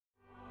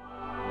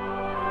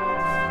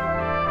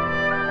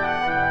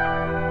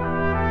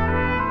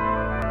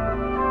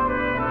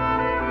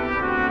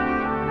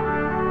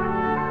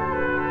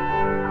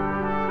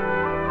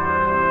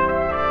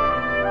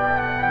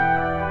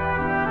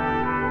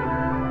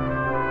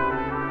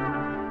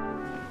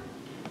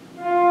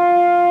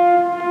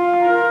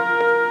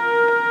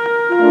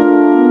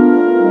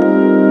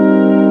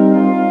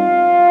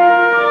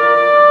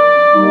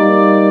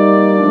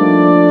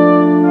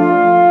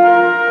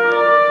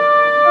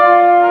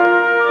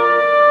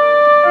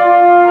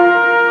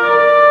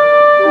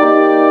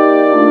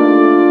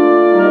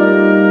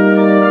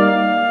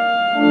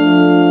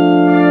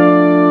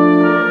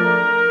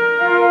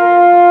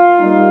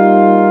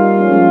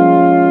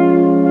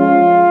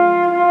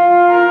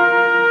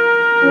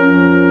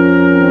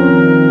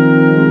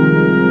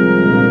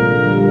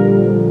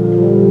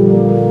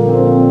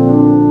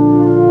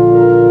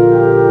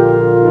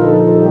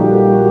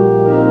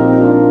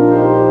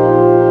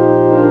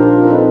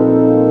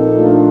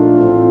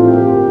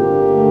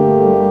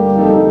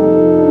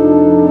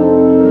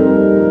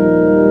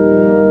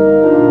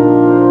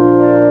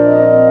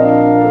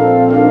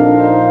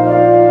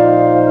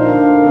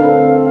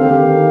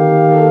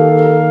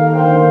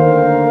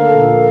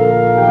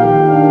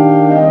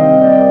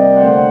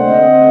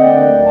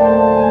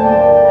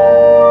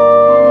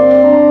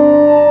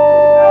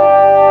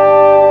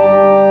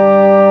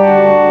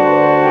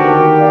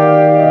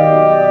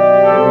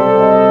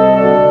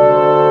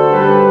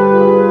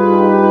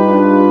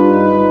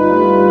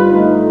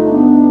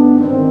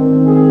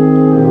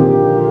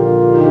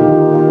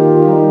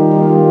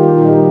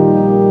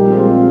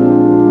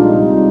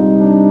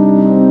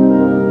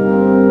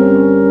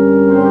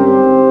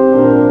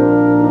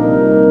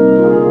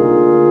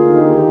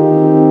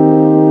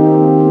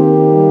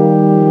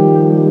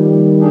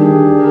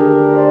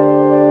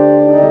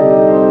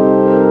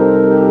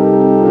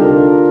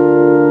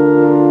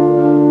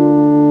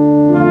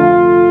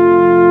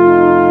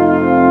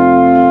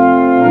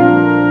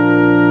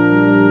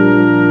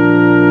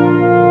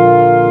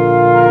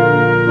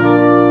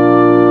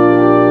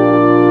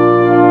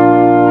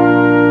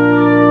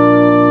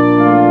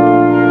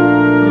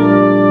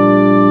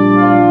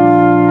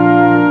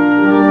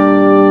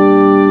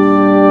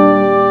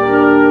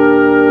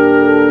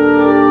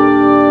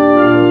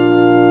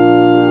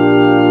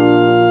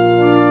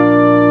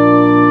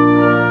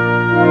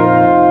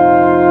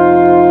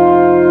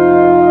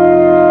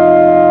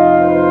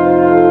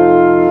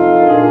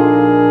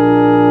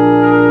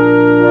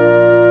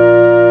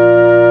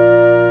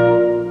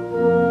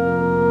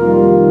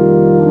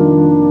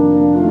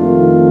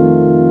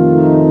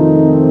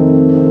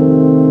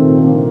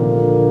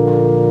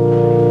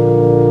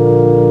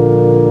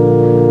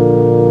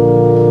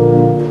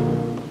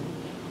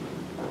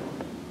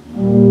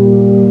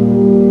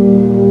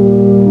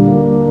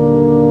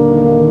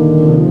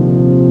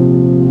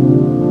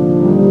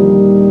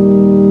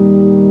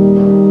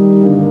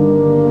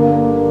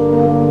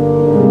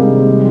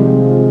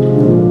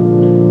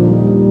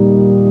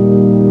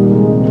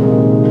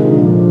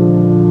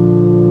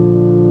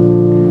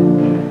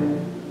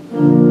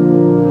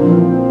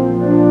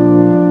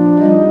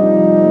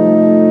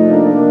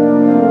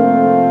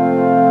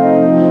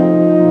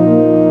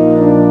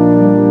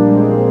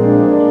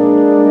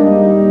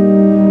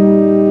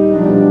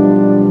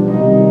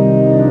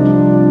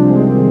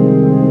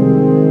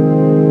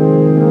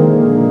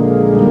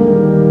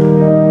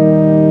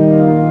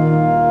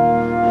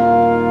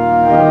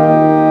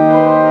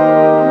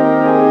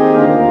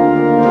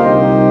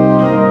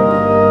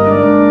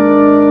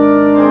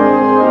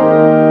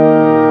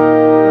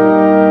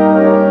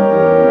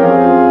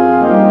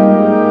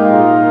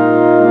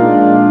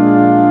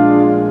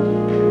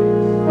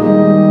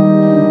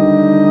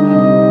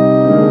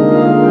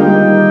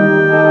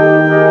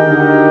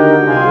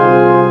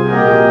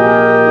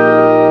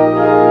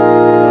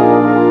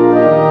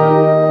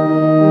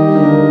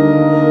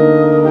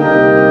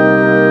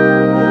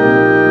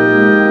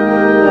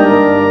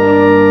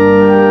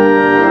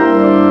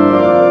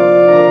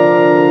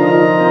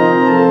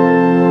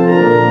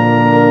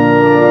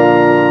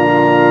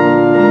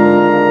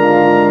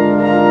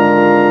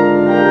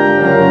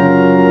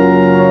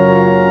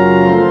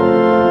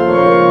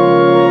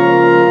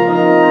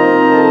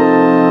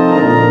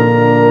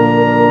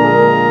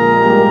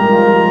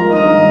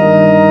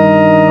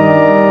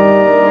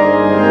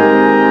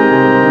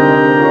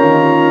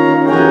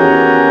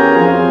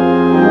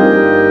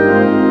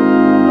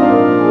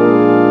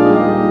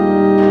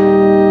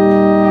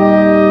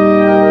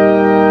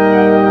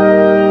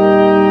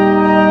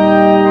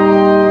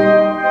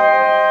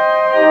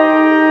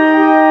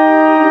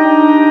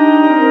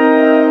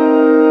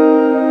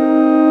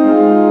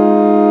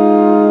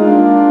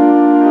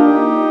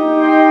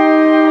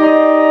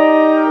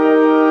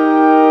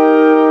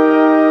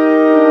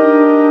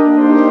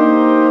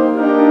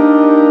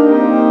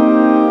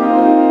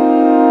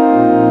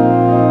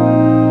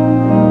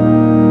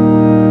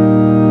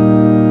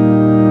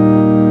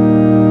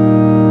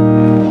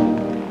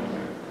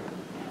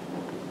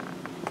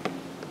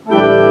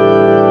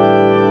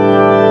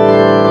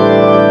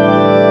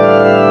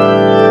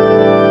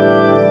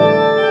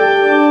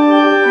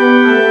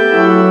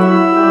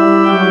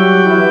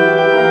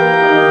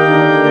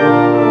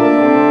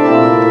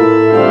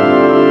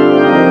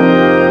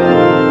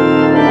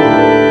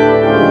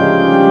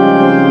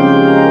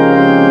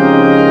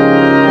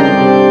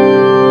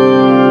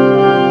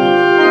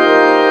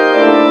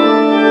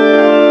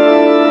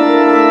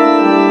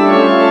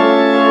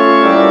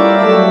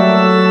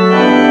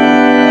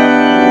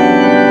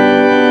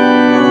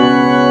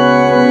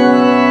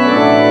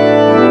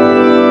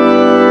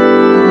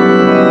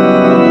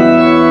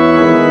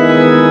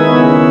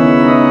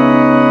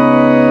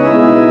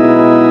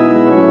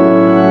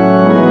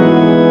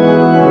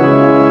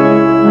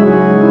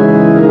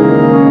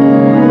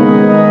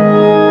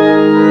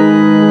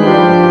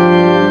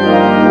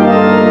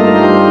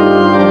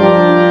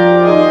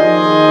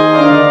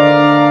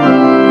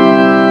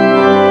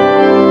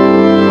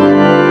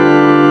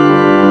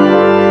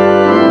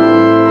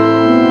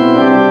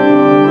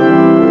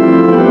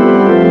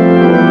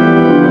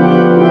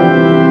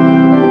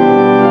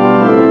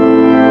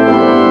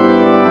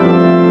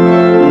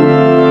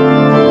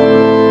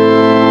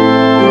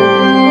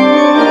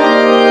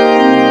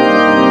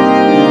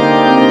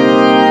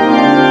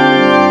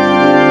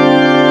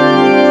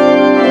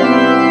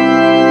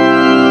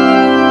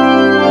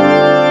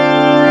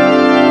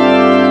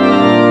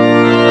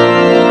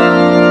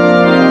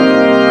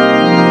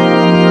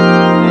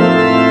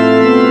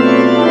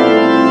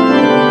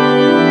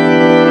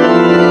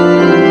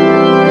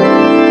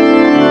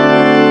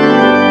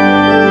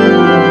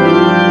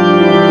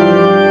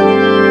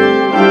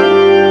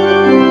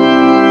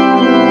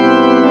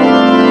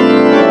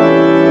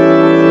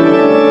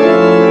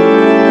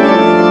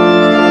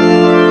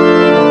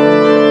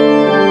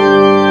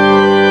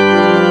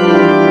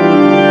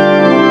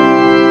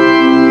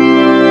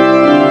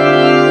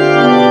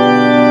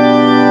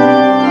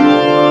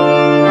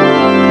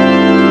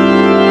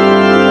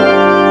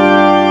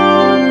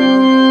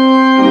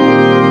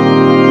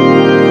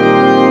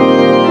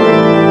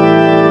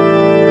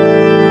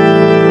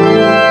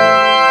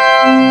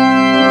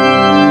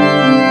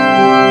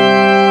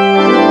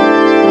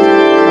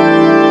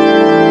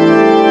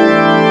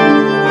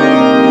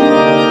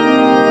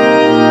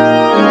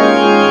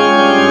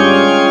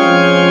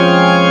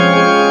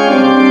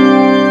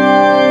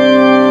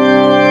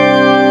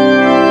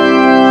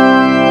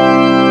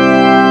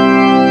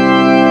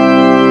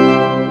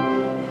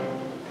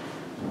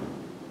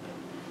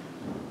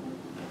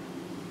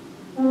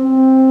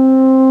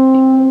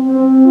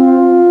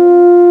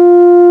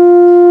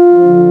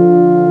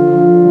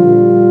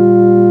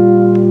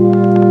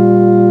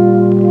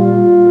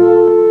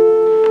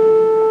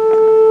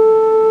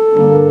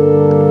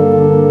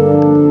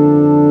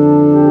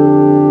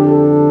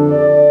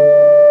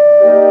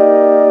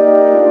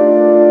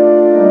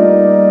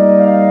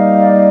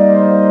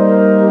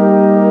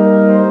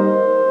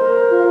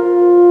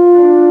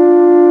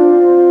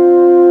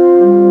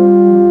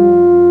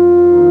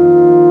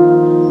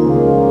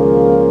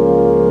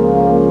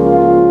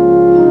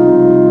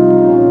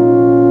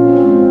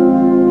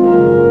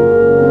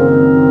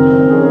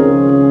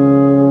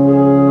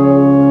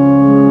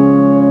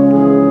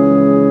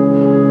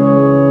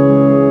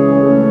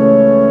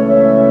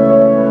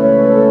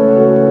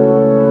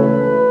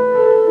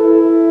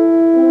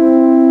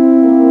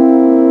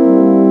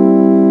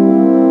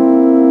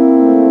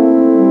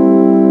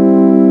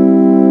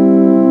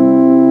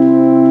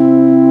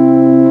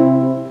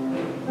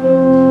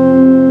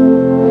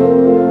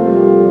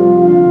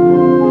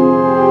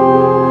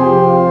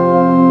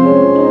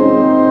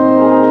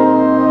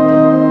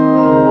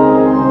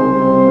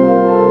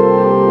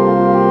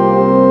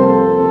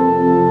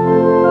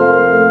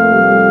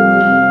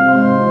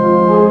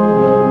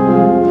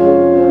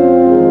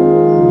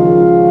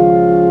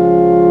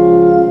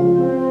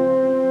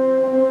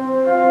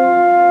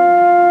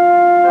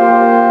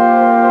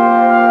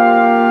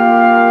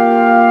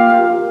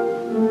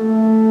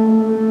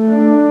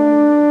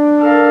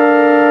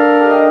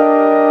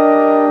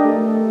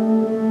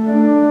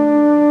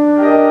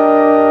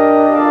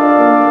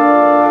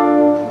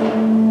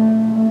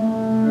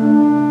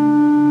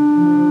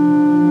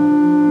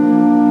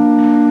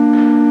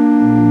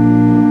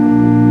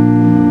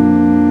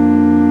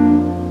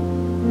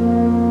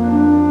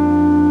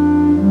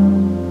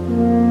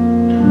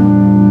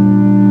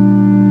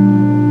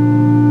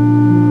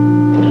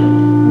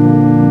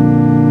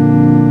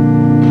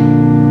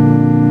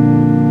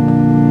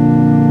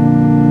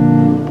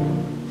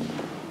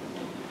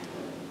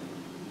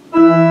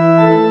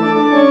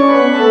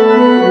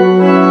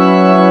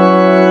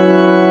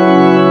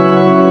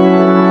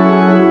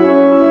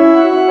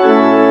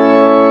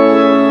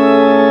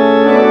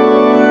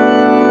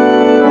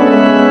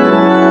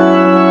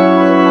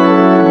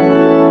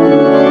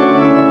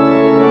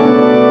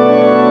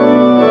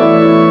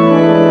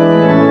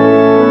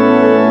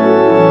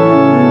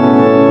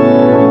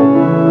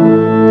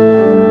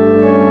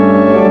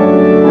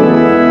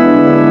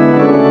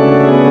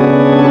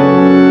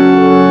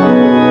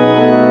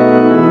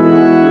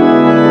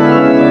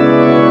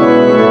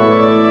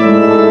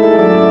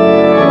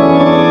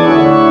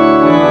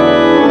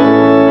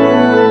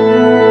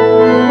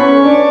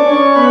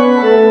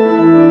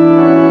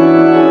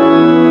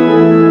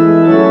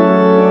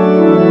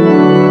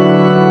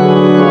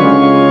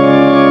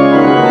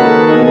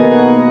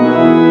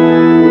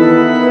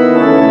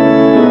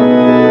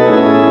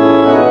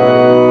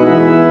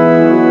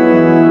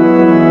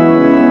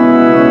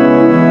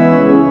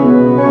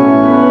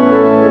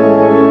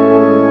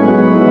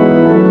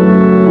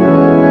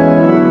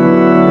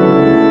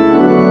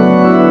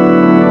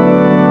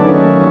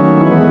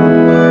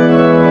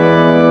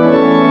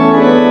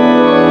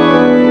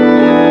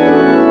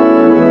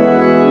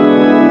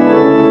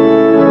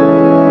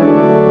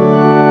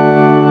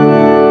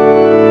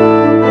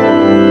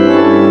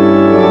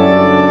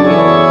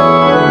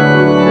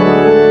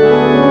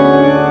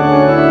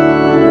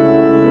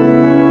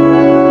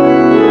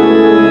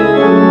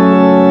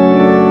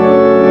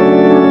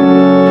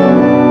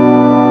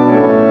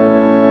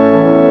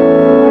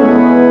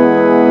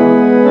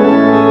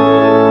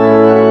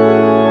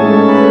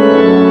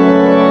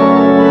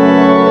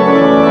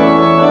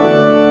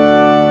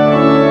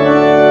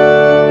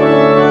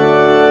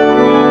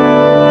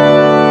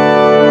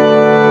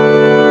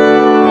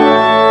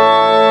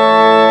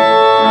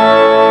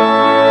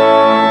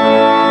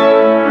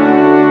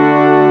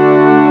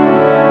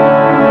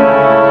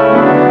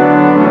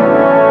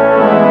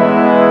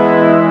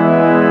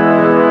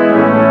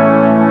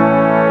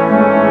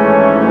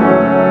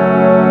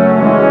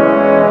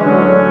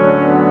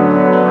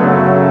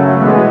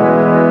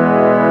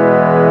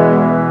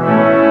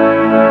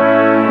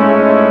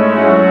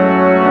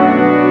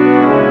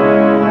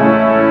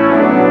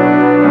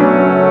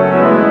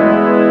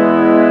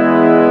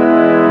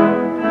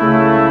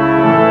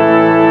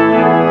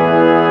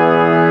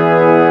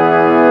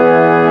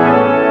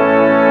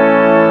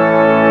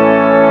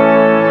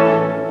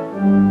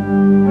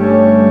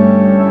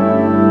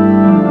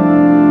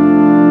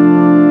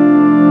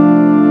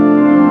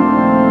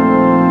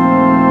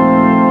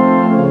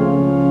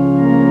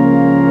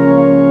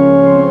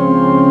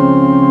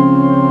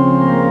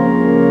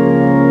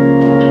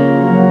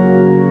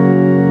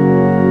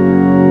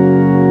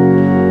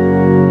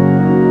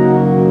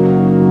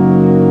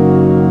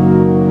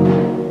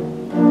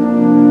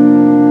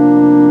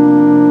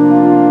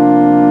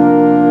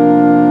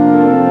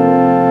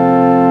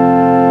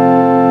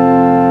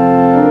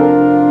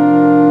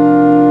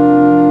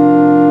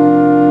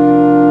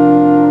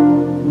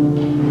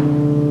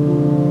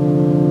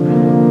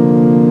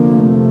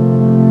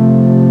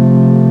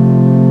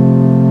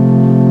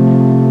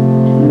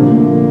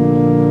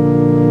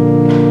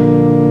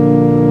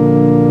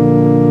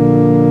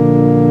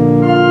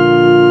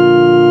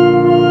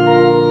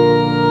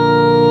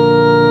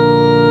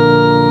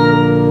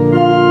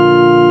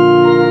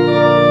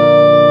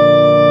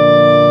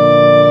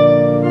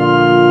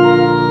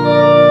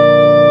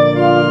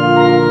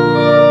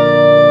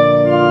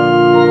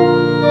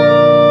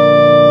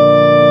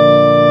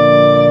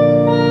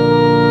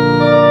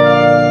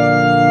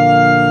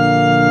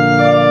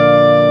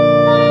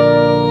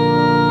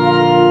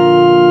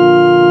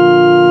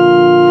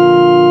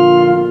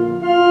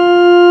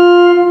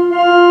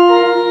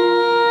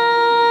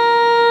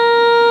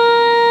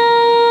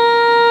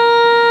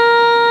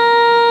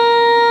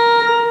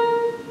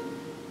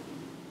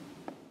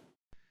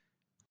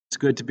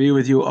good to be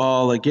with you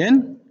all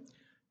again,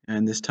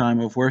 and this time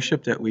of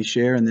worship that we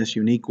share in this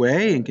unique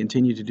way and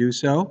continue to do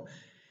so.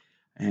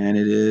 And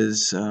it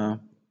is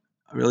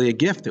really a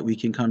gift that we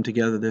can come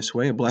together this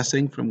way, a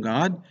blessing from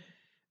God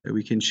that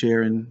we can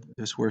share in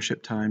this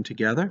worship time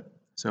together.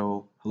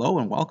 So hello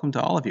and welcome to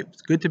all of you.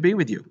 It's good to be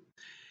with you.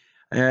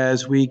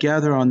 As we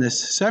gather on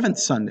this seventh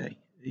Sunday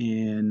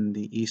in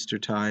the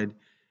Eastertide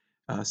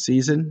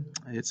season,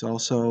 it's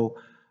also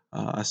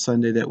a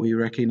Sunday that we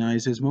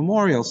recognize as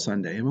Memorial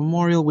Sunday, a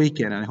Memorial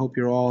Weekend. And I hope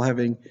you're all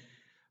having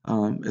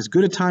as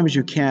good a time as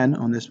you can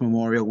on this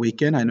Memorial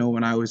Weekend. I know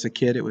when I was a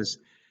kid, it was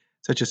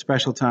such a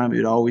special time.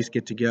 We'd always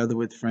get together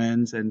with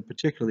friends and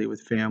particularly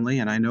with family.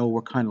 And I know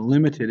we're kind of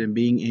limited in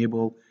being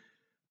able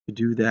to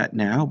do that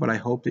now, but I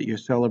hope that you're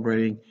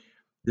celebrating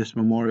this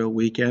Memorial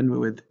Weekend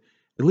with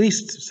at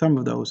least some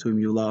of those whom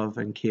you love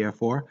and care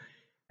for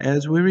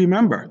as we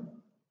remember.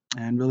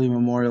 And really,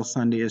 Memorial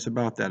Sunday is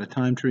about that, a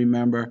time to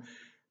remember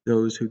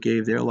those who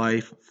gave their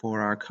life for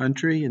our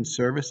country in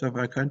service of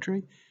our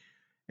country.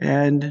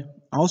 And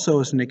also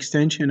as an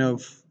extension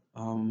of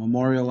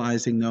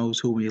memorializing those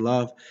who we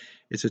love,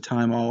 it's a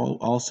time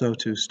also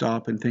to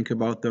stop and think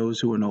about those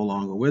who are no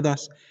longer with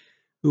us,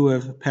 who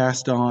have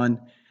passed on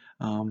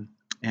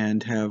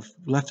and have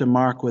left a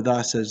mark with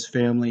us as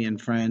family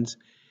and friends.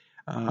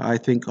 I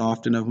think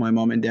often of my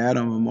mom and dad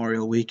on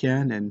Memorial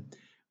Weekend, and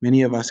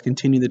many of us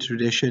continue the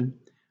tradition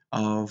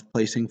of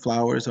placing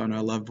flowers on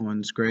our loved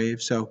ones'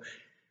 graves. So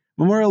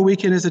Memorial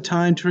Weekend is a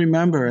time to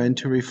remember and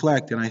to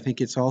reflect, and I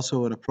think it's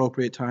also an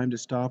appropriate time to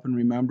stop and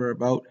remember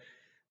about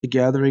the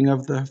gathering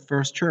of the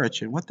first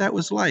church and what that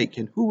was like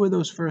and who were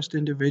those first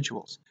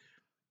individuals.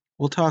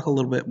 We'll talk a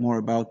little bit more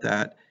about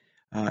that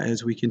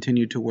as we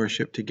continue to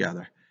worship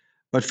together.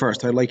 But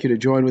first, I'd like you to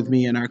join with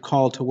me in our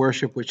call to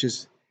worship, which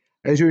is,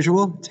 as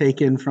usual,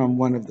 taken from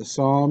one of the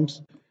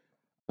Psalms.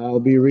 I'll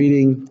be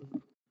reading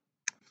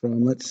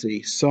from,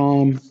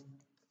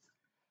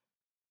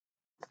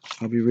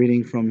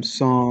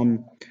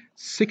 Psalm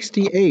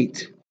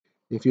 68.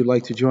 If you'd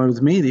like to join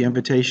with me, the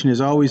invitation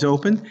is always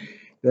open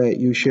that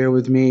you share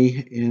with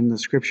me in the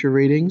scripture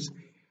readings.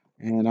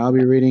 And I'll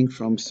be reading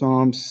from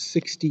Psalm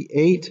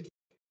 68,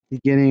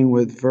 beginning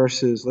with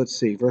verses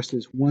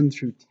 1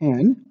 through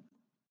 10.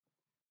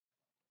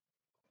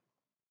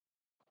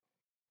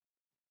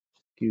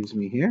 Excuse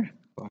me here,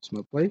 lost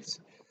my place.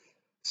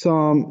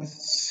 Psalm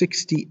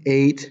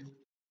 68,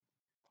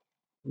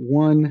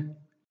 1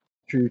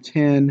 through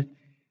 10.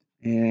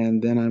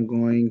 And then I'm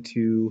going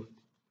to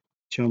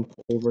jump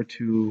over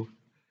to,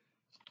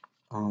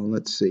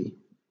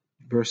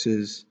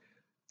 verses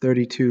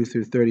 32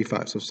 through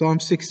 35. So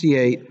Psalm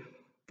 68,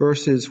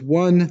 verses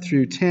 1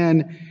 through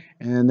 10,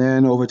 and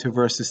then over to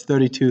verses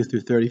 32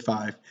 through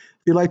 35. If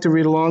you'd like to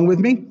read along with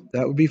me,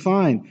 that would be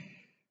fine.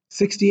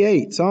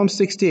 Psalm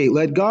 68,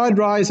 let God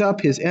rise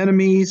up his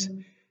enemies,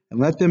 and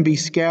let them be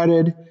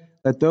scattered.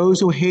 Let those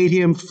who hate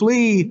him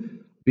flee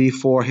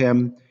before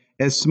him.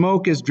 As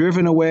smoke is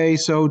driven away,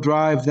 so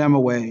drive them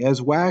away.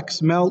 As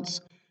wax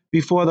melts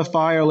before the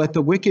fire, let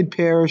the wicked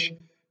perish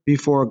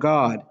before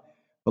God.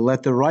 But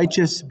let the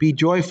righteous be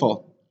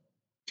joyful.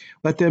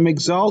 Let them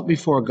exult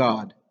before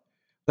God.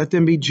 Let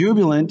them be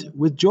jubilant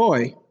with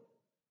joy.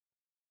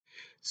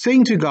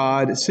 Sing to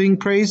God, sing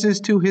praises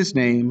to his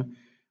name.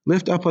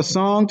 Lift up a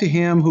song to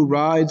him who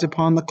rides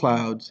upon the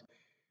clouds.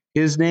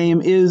 His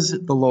name is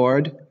the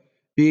Lord.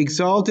 Be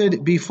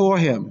exalted before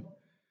him.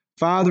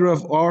 Father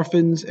of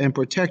orphans and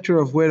protector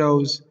of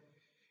widows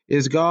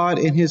is God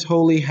in his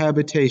holy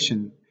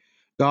habitation.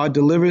 God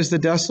delivers the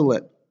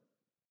desolate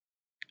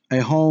a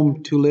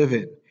home to live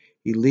in.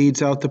 He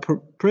leads out the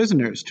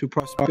prisoners to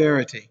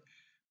prosperity,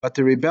 but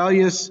the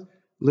rebellious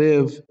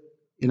live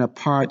in a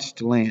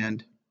parched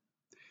land.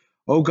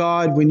 O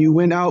God, when you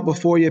went out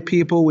before your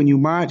people, when you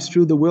marched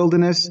through the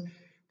wilderness,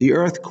 the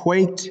earth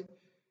quaked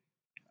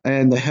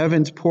and the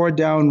heavens poured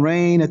down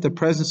rain at the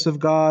presence of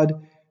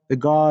God, the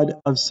God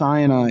of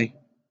Sinai.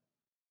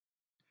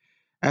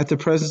 At the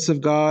presence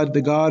of God,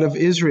 the God of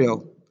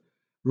Israel.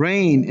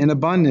 Rain in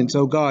abundance,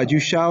 O God, you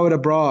showered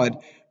abroad.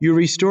 You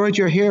restored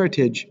your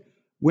heritage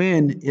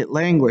when it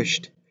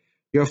languished.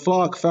 Your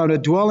flock found a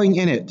dwelling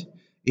in it.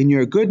 In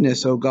your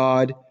goodness, O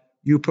God,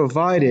 you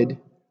provided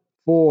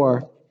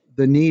for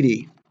the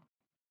needy.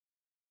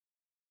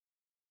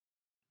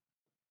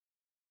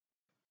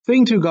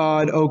 Sing to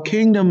God, O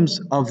kingdoms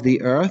of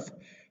the earth.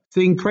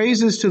 Sing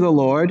praises to the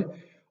Lord.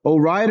 O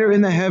rider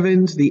in the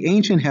heavens, the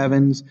ancient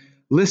heavens,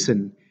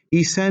 listen.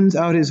 He sends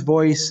out his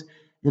voice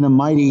in a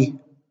mighty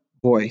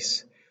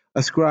voice.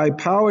 Ascribe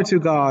power to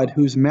God,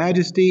 whose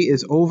majesty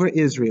is over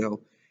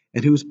Israel,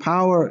 and whose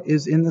power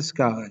is in the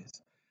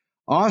skies.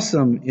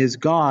 Awesome is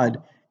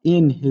God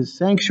in his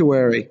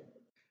sanctuary.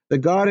 The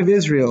God of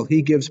Israel,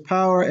 he gives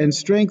power and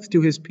strength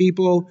to his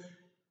people.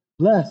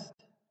 Blessed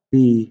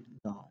be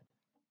God.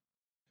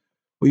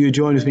 Will you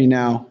join with me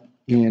now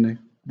in a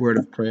word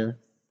of prayer?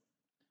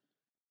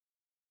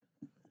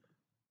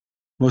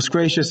 Most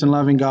gracious and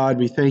loving God,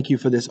 we thank you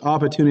for this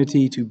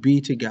opportunity to be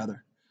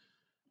together.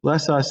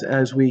 Bless us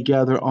as we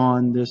gather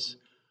on this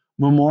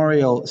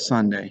Memorial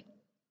Sunday.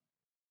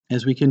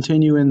 As we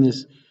continue in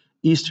this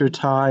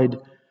Eastertide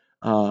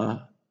uh,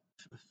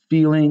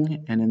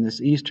 feeling and in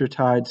this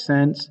Eastertide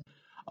sense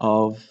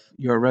of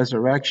your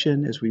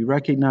resurrection, as we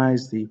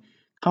recognize the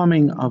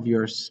coming of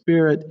your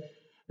Spirit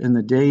in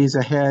the days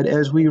ahead,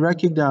 as we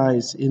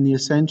recognize in the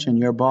ascension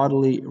your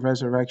bodily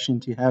resurrection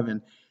to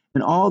heaven.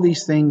 In all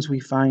these things we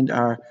find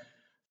our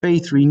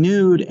faith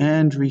renewed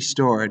and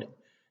restored.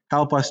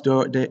 Help us,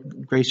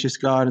 gracious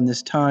God, in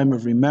this time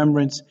of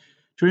remembrance,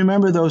 to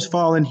remember those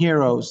fallen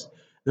heroes,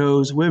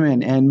 those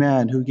women and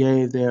men who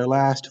gave their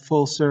last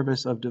full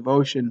service of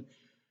devotion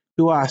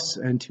to us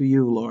and to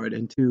you, Lord,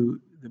 and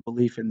to the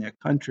belief in their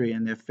country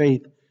and their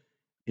faith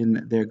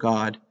in their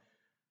God.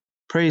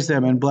 Praise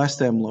them and bless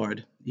them,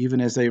 Lord, even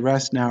as they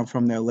rest now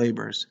from their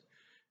labors.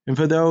 And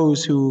for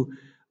those who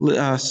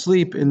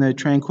sleep in the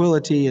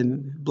tranquility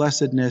and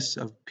blessedness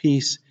of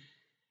peace,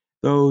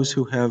 those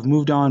who have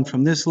moved on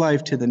from this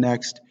life to the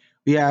next,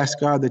 we ask,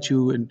 God, that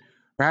you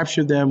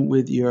enrapture them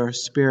with your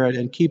Spirit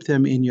and keep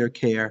them in your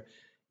care,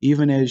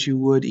 even as you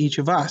would each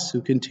of us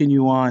who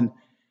continue on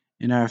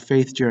in our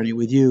faith journey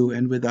with you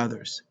and with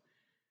others.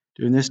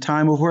 During this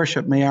time of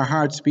worship, may our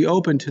hearts be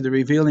open to the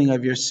revealing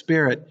of your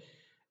Spirit,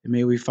 and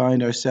may we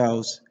find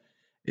ourselves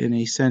in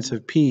a sense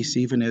of peace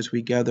even as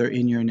we gather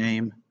in your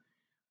name.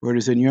 For it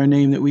is in your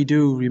name that we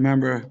do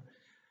remember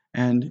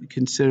and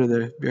consider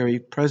the very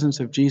presence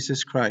of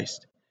Jesus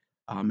Christ.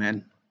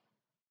 Amen.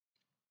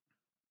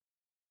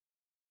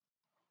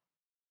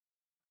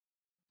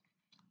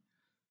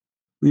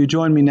 Will you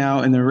join me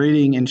now in the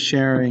reading and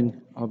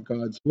sharing of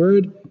God's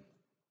Word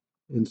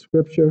in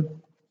Scripture?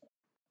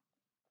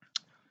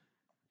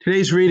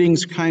 Today's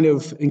readings kind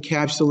of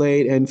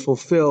encapsulate and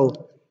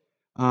fulfill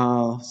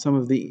some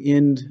of the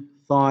end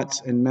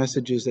thoughts and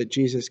messages that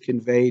Jesus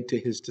conveyed to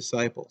his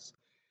disciples.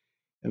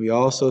 And we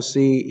also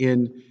see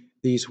in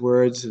these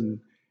words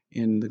and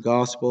in the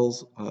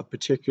Gospels,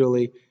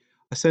 particularly,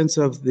 a sense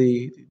of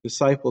the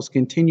disciples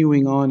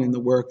continuing on in the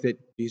work that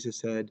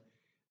Jesus had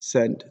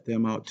sent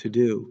them out to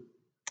do.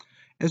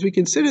 As we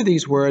consider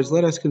these words,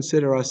 let us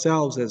consider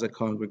ourselves as a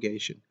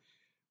congregation,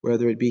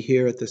 whether it be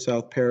here at the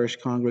South Parish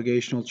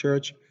Congregational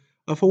Church,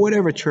 or for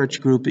whatever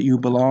church group that you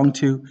belong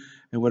to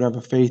and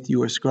whatever faith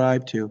you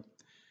ascribe to.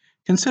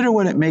 Consider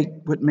what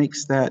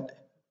makes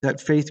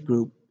that faith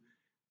group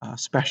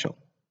special.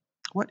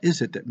 What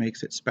is it that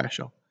makes it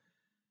special?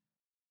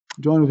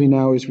 Join with me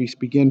now as we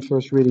begin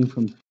first reading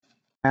from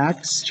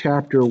Acts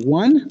chapter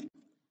 1,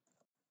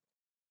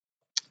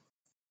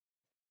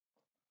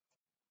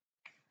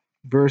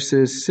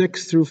 verses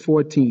 6 through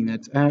 14.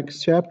 That's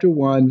Acts chapter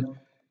 1,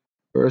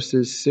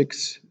 verses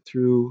 6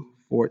 through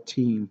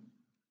 14.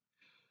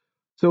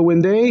 So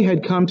when they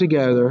had come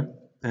together,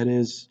 that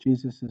is,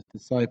 Jesus'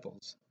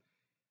 disciples,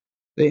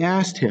 they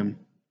asked him,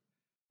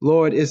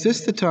 Lord, is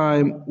this the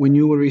time when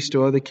you will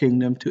restore the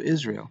kingdom to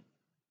Israel?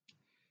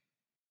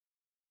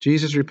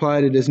 Jesus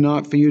replied, it is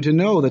not for you to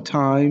know the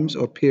times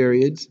or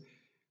periods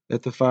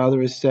that the Father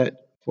has set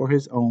for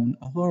his own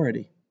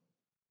authority.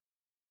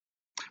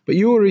 But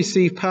you will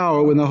receive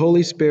power when the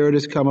Holy Spirit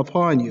has come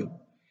upon you,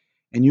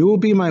 and you will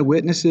be my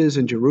witnesses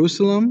in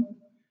Jerusalem,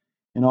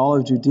 in all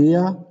of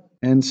Judea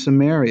and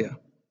Samaria,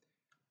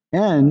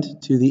 and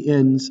to the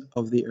ends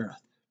of the earth.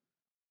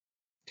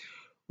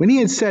 When he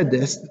had said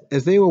this,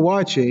 as they were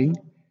watching,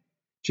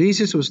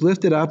 Jesus was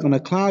lifted up, and a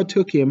cloud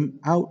took him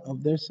out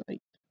of their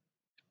sight.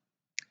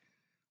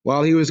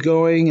 While he was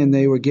going and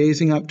they were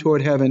gazing up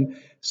toward heaven,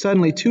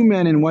 suddenly 2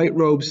 men in white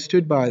robes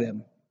stood by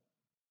them.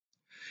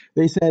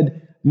 They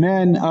said,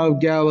 Men of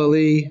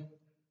Galilee,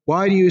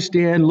 why do you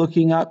stand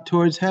looking up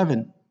towards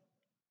heaven?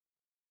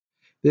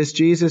 This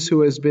Jesus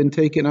who has been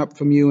taken up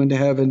from you into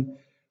heaven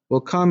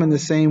will come in the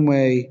same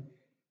way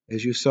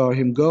as you saw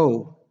him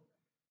go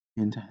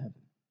into heaven.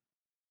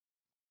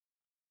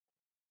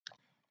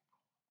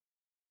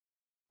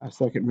 Our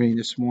second reading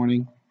this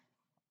morning,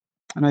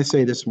 and I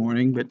say this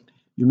morning, but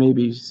you may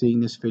be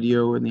seeing this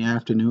video in the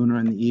afternoon or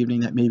in the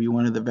evening. That may be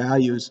one of the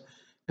values,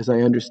 as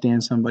I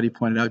understand somebody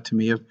pointed out to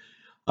me, of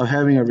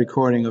having a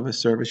recording of a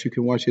service. You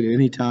can watch it at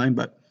any time,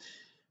 but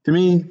to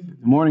me,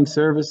 the morning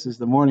service is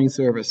the morning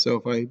service.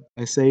 So if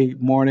I say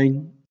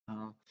morning,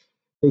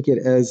 take it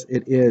as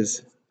it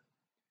is.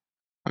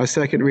 Our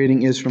second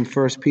reading is from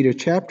 1 Peter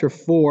chapter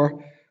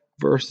 4,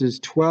 verses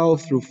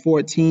 12 through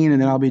 14,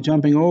 and then I'll be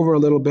jumping over a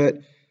little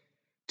bit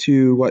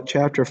to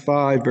chapter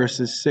 5,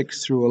 verses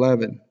 6 through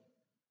 11.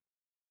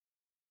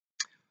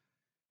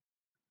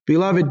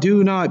 Beloved,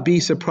 do not be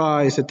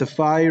surprised at the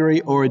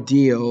fiery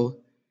ordeal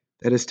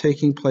that is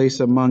taking place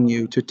among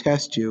you to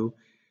test you,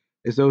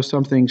 as though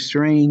something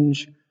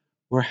strange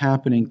were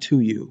happening to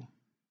you.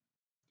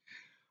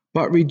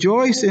 But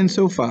rejoice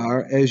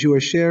insofar as you are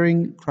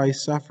sharing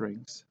Christ's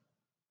sufferings,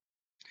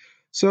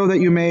 so that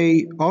you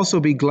may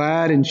also be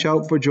glad and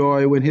shout for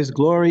joy when his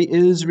glory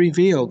is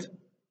revealed.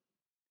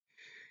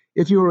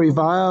 If you are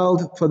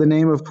reviled for the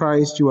name of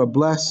Christ, you are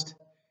blessed,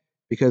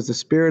 because the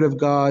Spirit of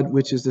God,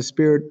 which is the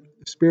Spirit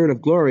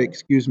of glory,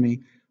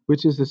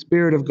 which is the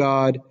Spirit of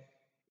God,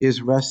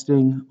 is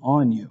resting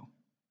on you.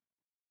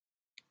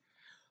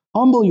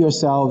 Humble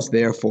yourselves,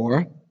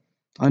 therefore,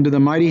 under the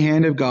mighty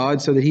hand of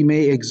God, so that he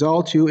may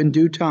exalt you in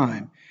due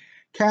time.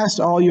 Cast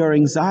all your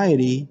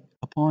anxiety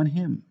upon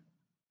him,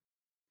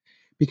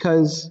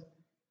 because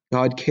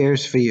God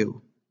cares for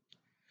you.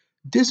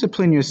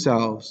 Discipline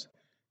yourselves.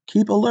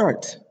 Keep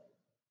alert.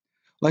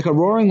 Like a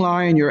roaring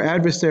lion, your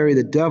adversary,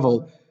 the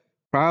devil,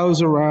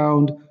 prowls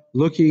around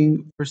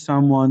looking for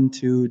someone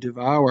to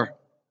devour.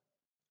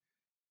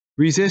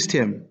 Resist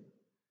him,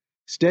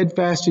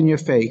 steadfast in your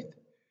faith,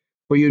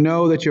 for you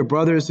know that your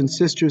brothers and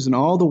sisters in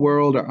all the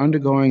world are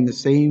undergoing the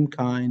same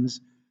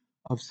kinds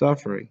of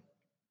suffering.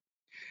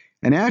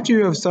 And after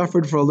you have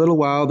suffered for a little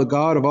while, the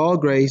God of all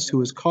grace, who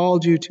has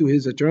called you to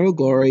his eternal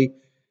glory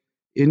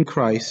in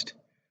Christ,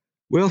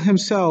 will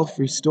himself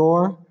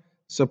restore,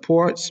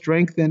 support,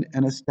 strengthen,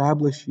 and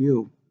establish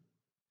you.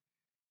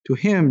 To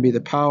him be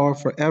the power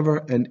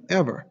forever and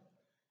ever.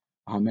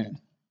 Amen.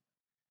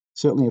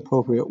 Certainly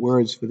appropriate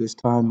words for this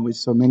time in which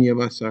so many of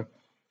us are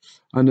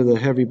under the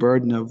heavy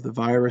burden of the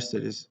virus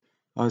that is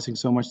causing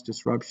so much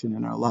disruption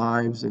in our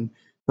lives and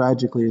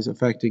tragically is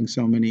affecting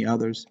so many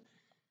others.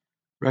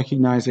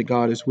 Recognize that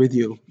God is with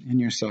you in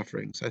your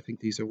sufferings. I think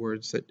these are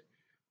words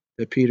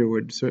that Peter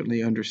would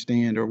certainly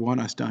understand or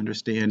want us to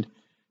understand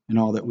in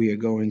all that we are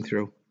going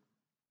through.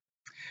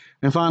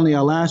 And finally,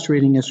 our last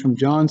reading is from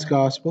John's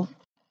Gospel,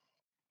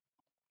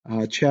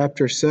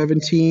 chapter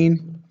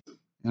 17,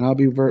 and I'll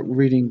be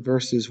reading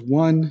verses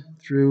 1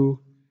 through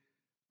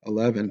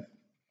 11.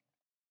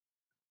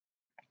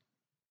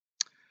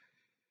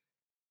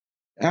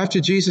 After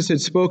Jesus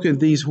had spoken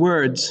these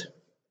words,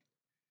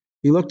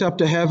 he looked up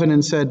to heaven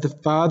and said,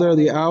 Father,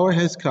 the hour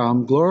has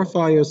come.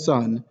 Glorify your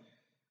Son,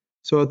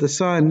 so that the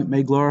Son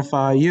may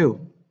glorify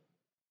you.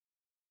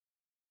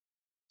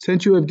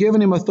 Since you have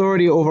given him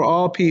authority over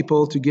all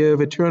people to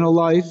give eternal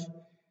life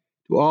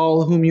to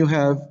all whom you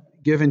have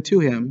given to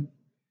him,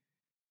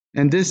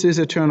 and this is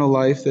eternal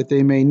life, that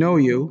they may know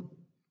you,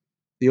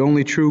 the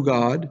only true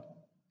God,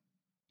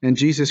 and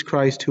Jesus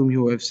Christ whom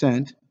you have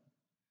sent.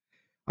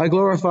 I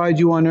glorified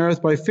you on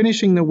earth by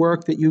finishing the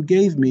work that you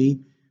gave me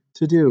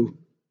to do.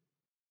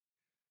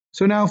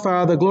 So now,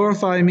 Father,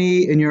 glorify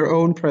me in your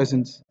own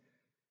presence,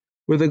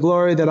 with the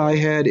glory that I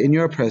had in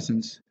your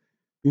presence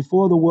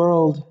before the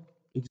world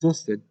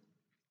existed.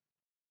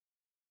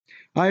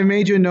 I have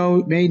made your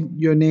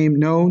name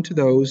known to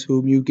those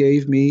whom you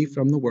gave me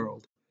from the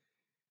world.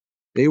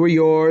 They were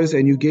yours,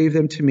 and you gave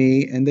them to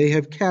me, and they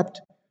have kept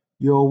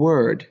your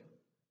word.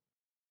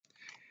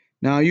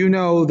 Now you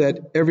know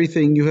that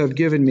everything you have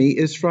given me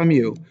is from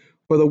you.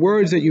 For the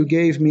words that you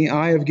gave me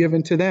I have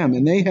given to them,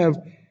 and they have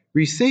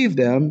received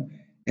them,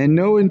 and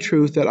know in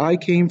truth that I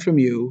came from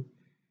you,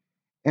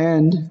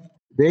 and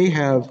they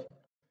have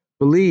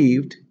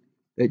believed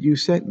that you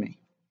sent me.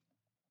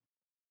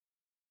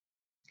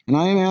 And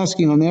I am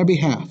asking on their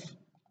behalf.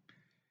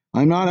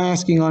 I'm not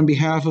asking on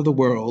behalf of the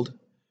world,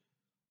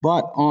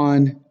 but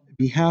on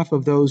behalf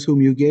of those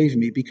whom you gave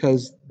me,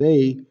 because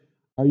they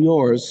are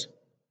yours.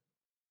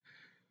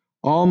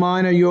 All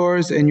mine are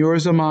yours, and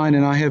yours are mine,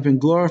 and I have been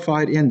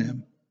glorified in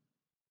them.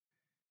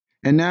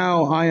 And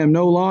now I am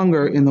no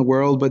longer in the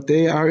world, but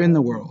they are in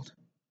the world,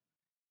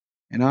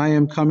 and I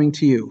am coming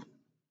to you.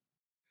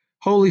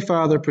 Holy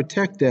Father,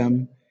 protect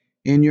them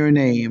in your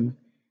name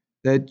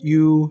that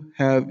you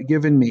have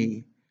given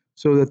me,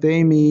 so that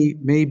they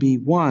may be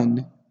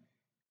one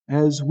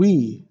as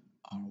we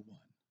are one.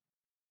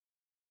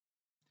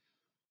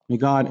 May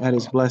God add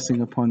his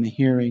blessing upon the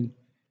hearing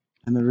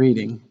and the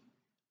reading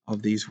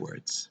of these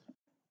words.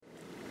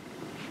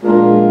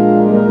 For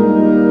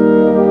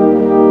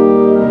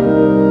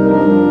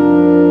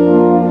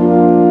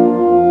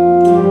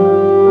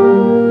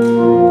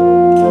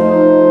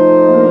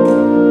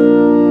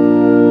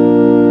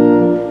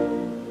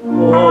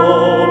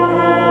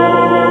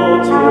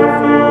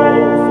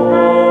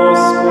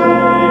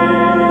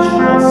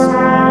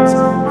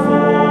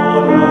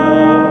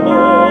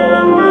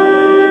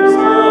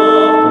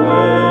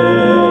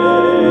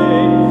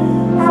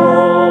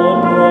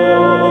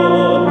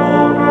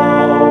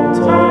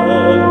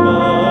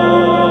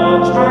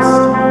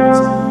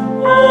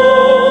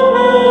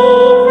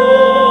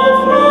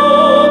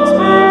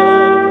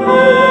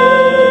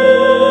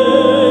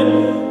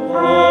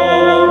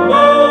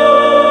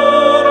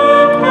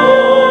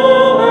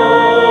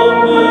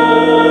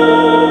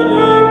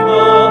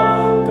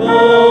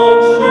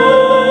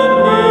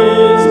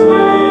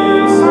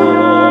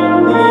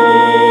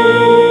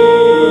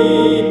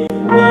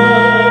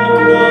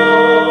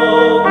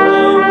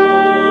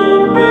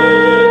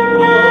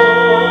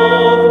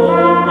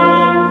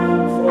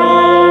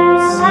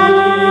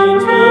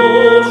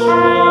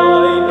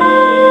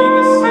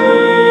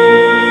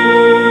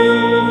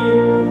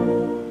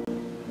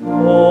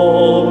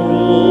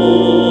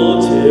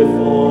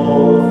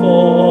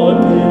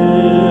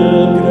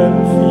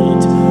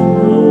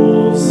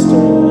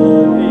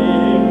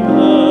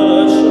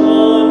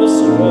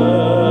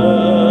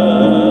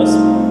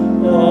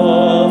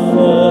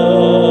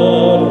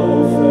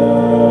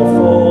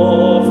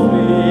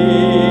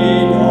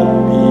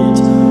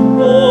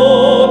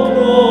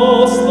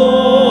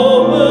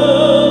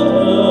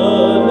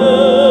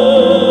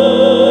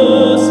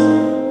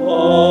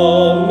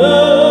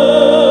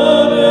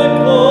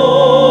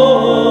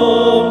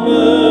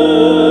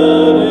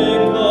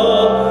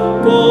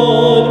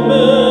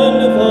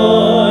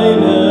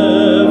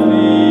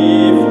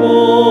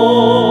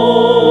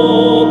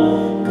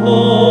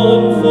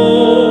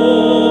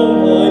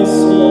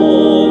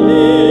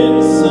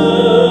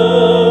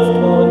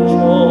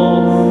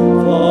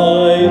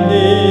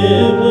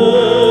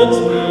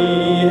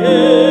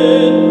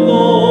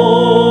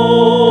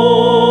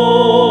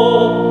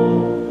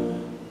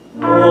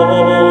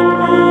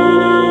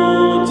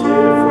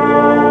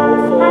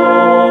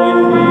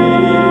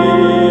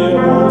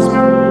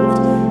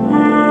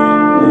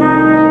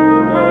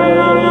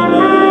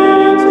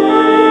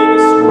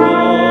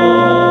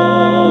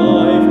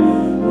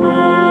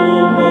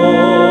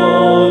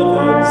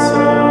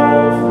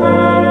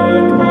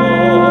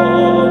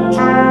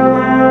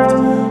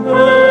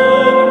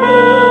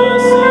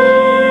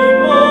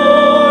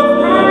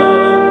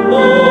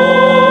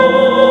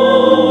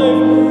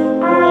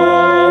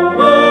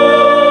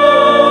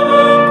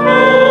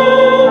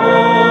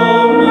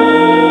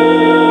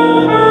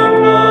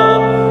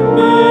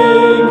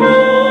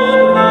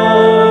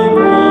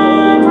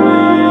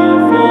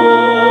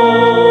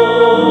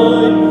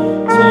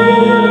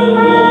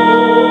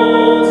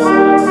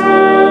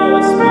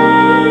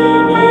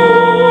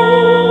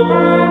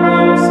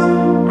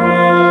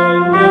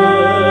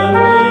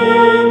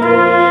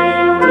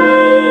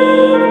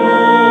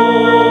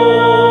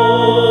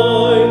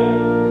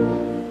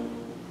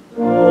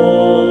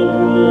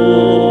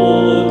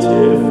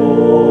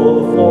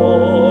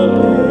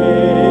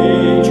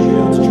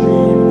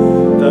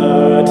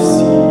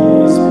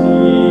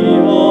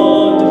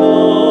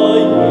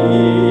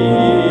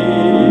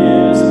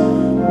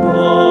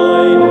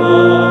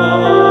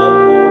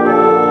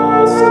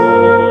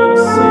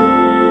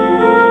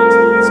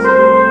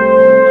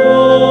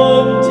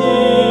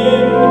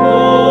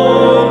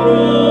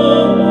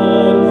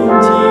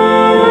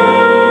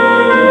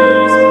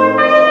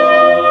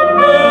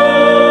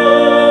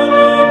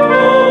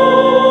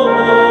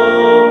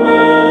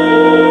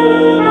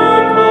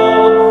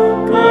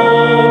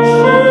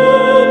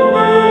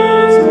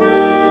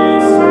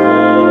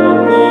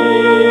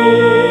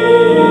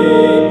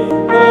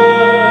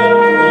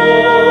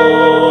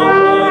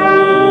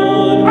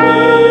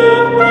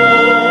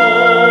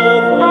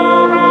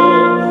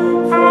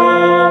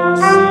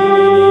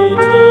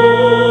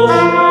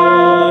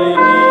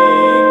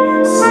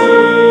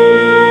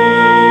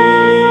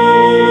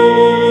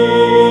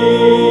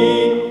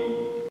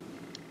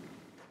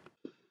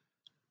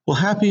Well,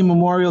 happy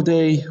Memorial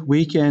Day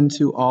weekend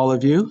to all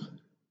of you.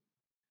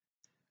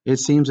 It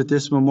seems that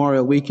this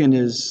Memorial weekend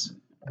is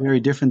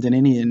very different than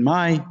any in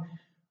my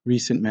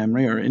recent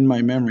memory or in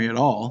my memory at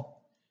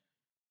all.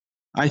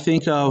 I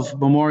think of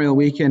Memorial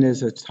weekend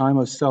as a time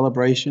of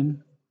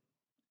celebration,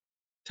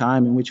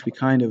 time in which we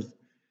kind of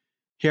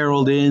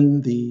herald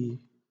in the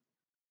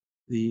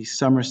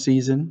summer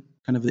season,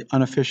 kind of the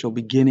unofficial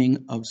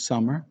beginning of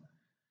summer.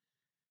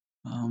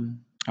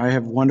 I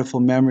have wonderful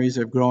memories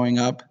of growing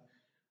up,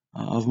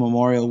 of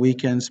Memorial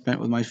weekend spent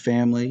with my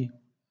family,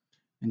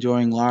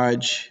 enjoying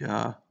large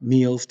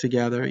meals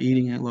together,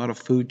 eating a lot of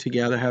food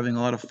together, having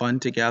a lot of fun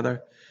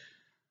together,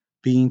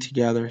 being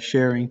together,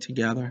 sharing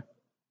together.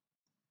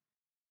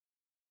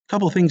 A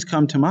couple of things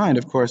come to mind,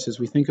 of course, as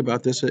we think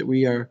about this, that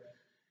we are,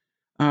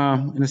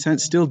 in a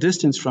sense, still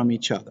distanced from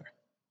each other.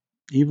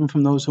 Even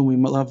from those whom we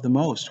love the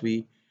most,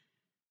 we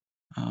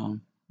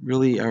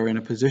really are in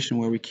a position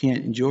where we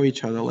can't enjoy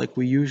each other like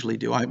we usually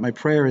do. My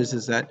prayer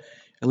is that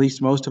at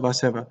least most of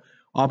us have an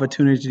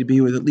opportunity to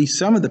be with at least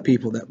some of the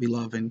people that we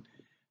love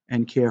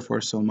and care for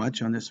so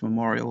much on this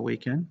Memorial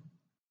weekend.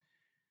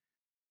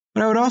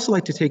 But I would also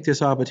like to take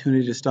this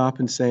opportunity to stop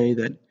and say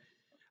that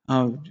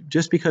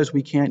just because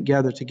we can't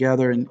gather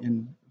together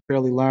in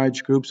fairly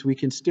large groups, we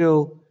can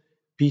still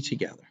be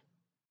together.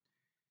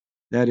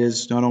 That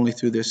is not only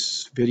through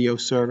this video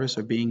service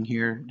or being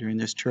here during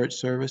this church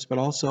service, but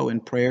also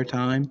in prayer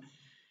time,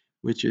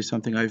 which is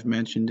something I've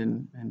mentioned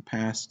in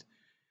past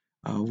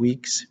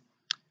weeks.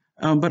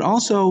 But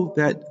also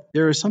that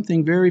there is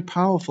something very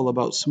powerful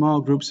about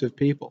small groups of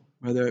people,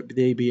 whether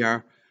they be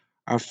our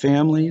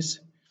families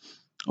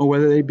or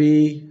whether they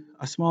be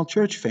a small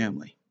church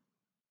family,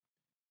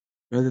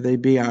 whether they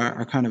be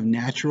our kind of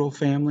natural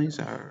families,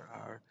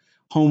 our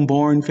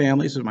homeborn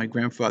families, as my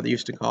grandfather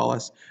used to call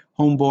us,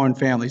 homeborn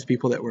families,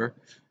 people that were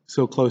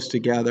so close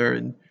together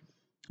and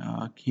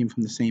came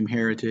from the same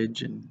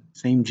heritage and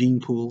same gene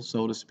pool,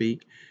 so to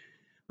speak.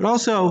 But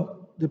also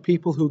the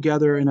people who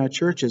gather in our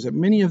churches,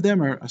 many of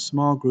them are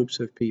small groups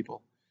of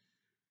people.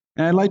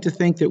 And I'd like to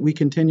think that we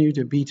continue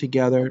to be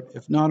together,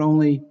 if not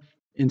only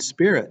in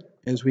spirit,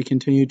 as we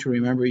continue to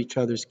remember each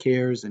other's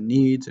cares and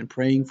needs and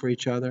praying for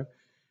each other,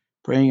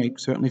 praying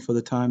certainly for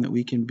the time that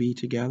we can be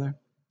together.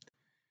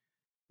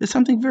 There's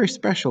something very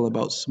special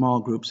about small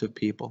groups of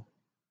people.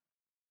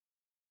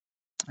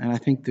 And I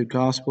think the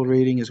gospel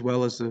reading as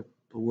well as the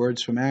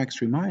words from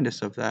Acts remind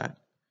us of that.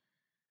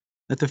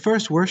 That the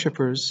first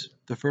worshipers,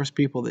 the first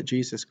people that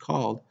Jesus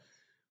called,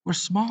 were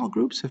small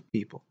groups of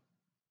people.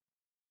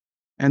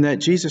 And that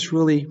Jesus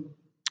really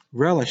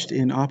relished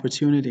in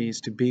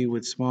opportunities to be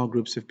with small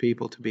groups of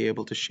people, to be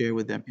able to share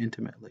with them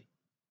intimately.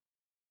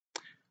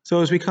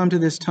 So as we come to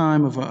this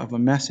time of a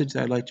message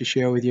that I'd like to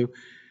share with you,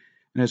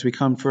 and as we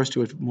come first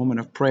to a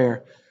moment of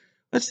prayer,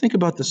 let's think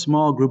about the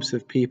small groups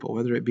of people,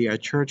 whether it be our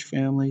church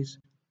families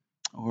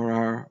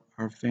or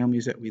our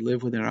families that we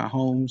live with in our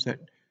homes that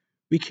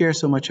we care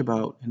so much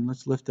about, and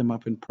let's lift them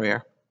up in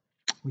prayer.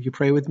 Will you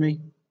pray with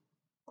me?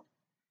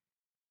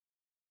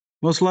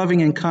 Most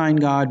loving and kind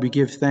God, we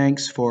give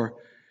thanks for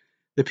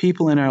the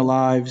people in our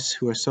lives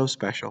who are so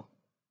special.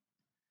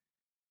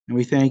 And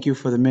we thank you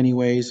for the many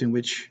ways in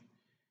which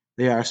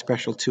they are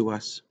special to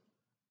us,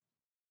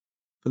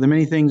 for the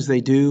many things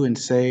they do and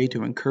say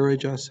to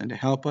encourage us and to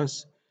help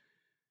us.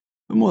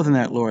 But more than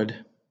that, Lord,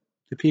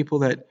 the people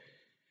that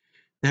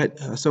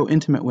are so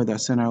intimate with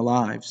us in our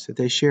lives, that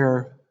they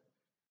share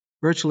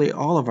virtually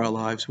all of our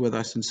lives with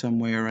us in some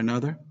way or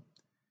another.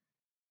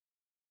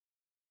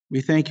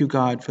 We thank you,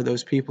 God, for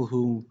those people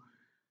who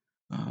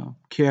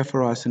care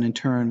for us, and in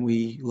turn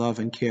we love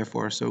and care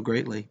for so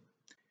greatly.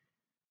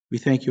 We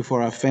thank you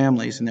for our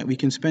families, and that we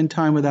can spend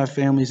time with our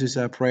families is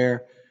our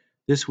prayer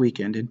this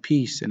weekend in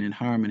peace and in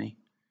harmony.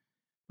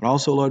 But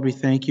also, Lord, we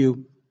thank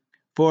you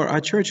for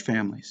our church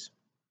families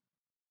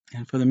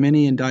and for the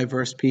many and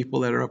diverse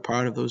people that are a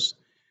part of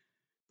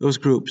those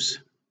groups.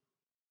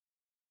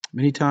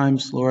 Many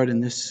times, Lord,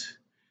 in this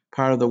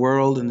part of the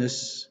world, in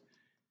this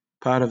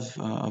part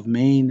of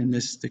Maine, and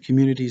the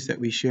communities that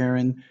we share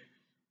in,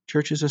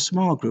 churches are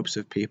small groups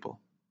of people.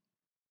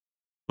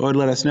 Lord,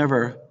 let us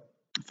never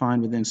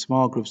find within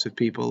small groups of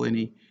people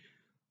any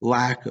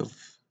lack of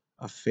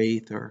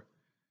faith or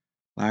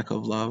lack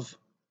of love.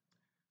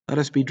 Let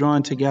us be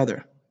drawn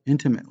together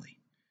intimately,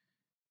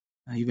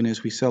 even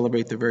as we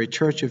celebrate the very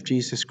church of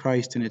Jesus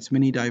Christ in its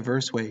many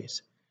diverse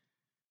ways.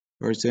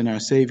 For it's in our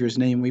Savior's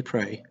name we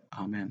pray.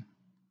 Amen.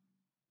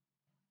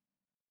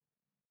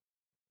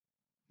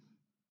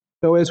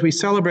 So as we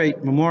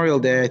celebrate Memorial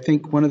Day, I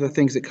think one of the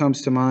things that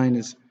comes to mind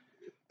is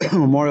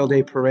Memorial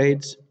Day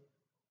parades.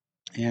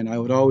 And I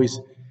would always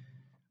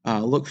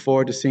look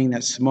forward to seeing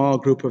that small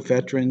group of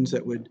veterans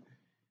that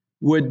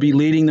would be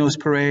leading those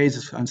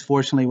parades.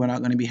 Unfortunately, we're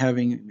not going to be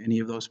having any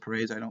of those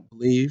parades, I don't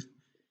believe,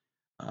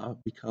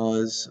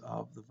 because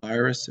of the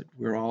virus that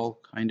we're all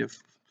kind of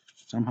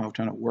somehow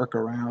trying to work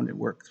around and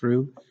work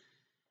through.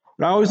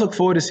 But I always look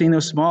forward to seeing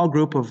those small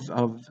group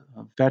of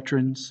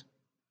veterans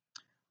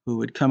who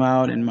would come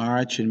out and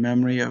march in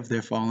memory of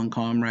their fallen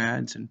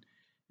comrades and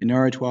In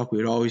Norwich, we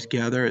would always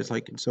gather, as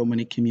like in so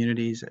many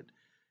communities, at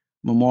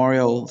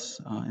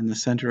memorials in the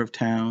center of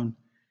town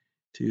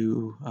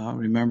to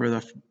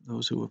remember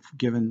those who have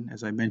given,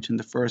 as I mentioned,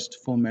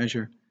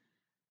 the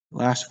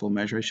last full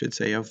measure, I should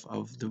say,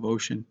 of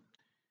devotion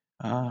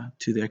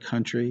to their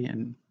country.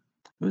 And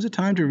it was a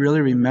time to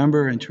really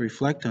remember and to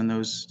reflect on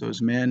those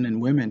men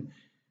and women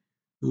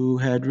who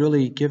had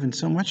really given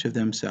so much of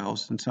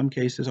themselves, in some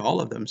cases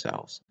all of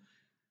themselves,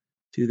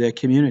 to their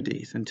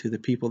communities and to the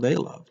people they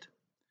loved.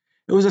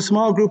 It was a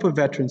small group of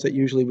veterans that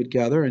usually would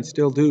gather and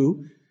still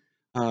do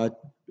at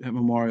on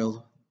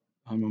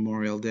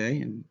Memorial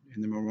Day and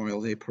in the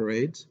Memorial Day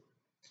parades.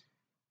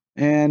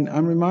 And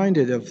I'm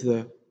reminded of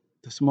the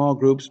small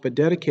groups, but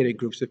dedicated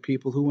groups of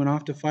people who went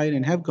off to fight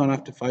and have gone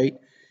off to fight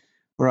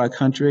for our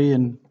country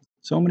in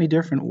so many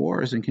different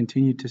wars and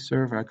continue to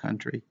serve our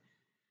country.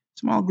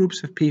 Small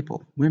groups of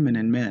people, women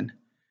and men,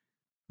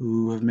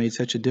 who have made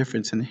such a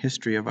difference in the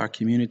history of our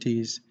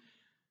communities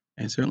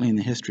and certainly in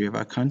the history of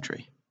our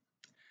country.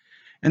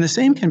 And the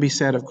same can be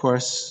said, of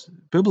course,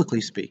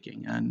 biblically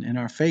speaking, and in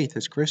our faith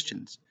as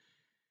Christians,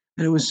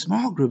 that it was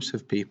small groups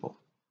of people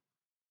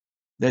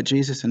that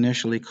Jesus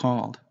initially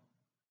called.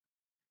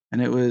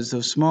 And it was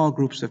those small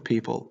groups of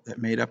people that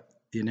made up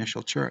the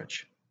initial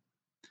church.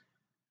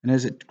 And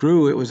as it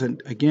grew, it was,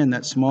 again,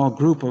 that small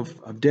group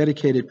of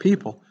dedicated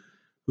people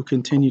who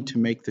continued to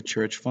make the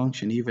church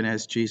function, even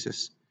as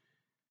Jesus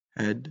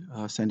had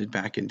ascended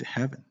back into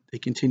heaven. They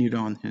continued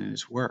on in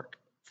his work.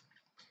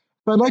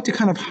 But I'd like to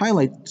kind of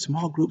highlight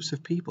small groups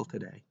of people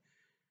today.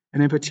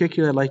 And in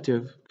particular, I'd like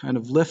to kind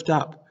of lift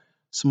up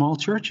small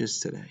churches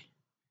today.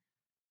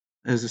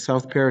 As the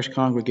South Parish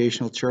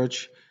Congregational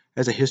Church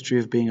has a history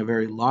of being a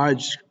very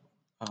large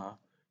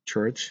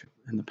church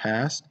in the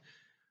past,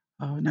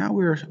 now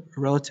we're a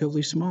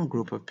relatively small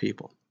group of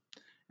people.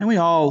 And we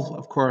all,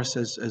 of course,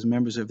 as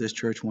members of this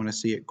church, want to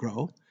see it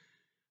grow.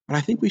 But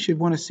I think we should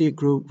want to see it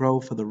grow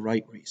for the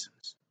right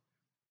reasons.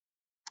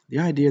 The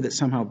idea that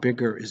somehow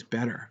bigger is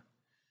better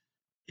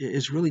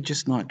is really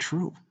just not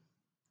true.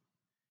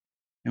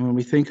 And when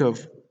we think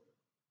of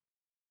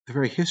the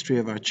very history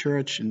of our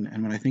church, and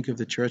when I think of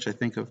the church, I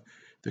think of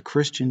the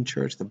Christian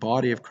church, the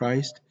body of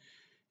Christ.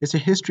 It's a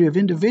history of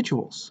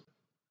individuals,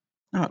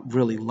 not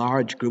really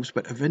large groups,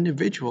 but of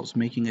individuals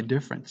making a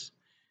difference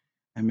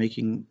and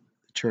making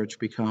the church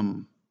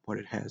become what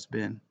it has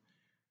been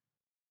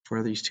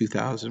for these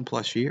 2,000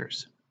 plus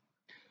years.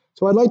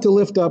 So I'd like to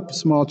lift up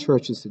small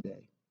churches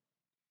today.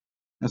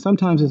 Now,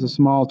 sometimes it's a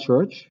small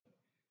church,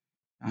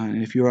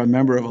 and if you're a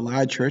member of a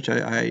large church,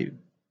 I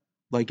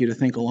like you to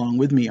think along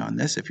with me on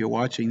this if you're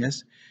watching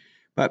this.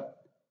 But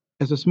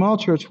as a small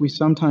church, we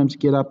sometimes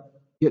get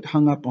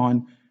hung up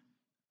on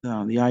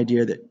the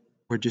idea that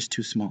we're just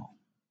too small,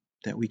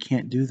 that we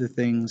can't do the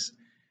things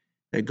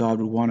that God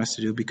would want us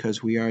to do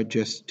because we are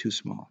just too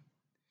small.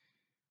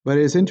 But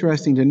it is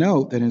interesting to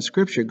note that in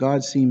Scripture,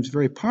 God seems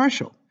very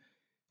partial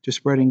to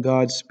spreading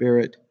God's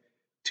Spirit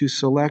to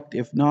select,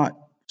 if not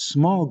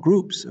small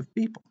groups of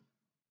people.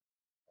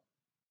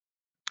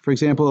 For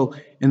example,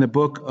 in the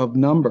book of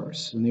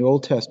Numbers, in the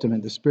Old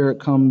Testament, the Spirit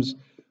comes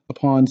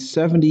upon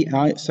 70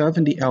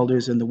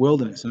 elders in the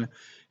wilderness. An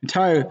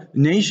entire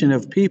nation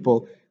of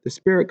people, the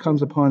Spirit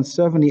comes upon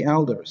 70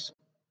 elders.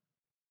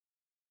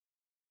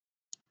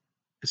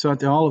 It's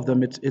not all of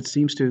them. It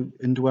seems to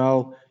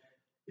indwell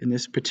in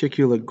this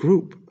particular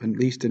group, at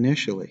least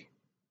initially.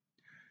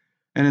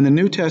 And in the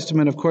New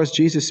Testament, of course,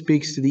 Jesus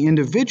speaks to the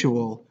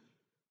individual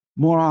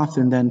more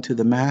often than to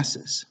the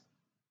masses,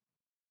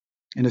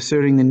 and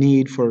asserting the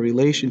need for a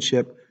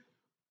relationship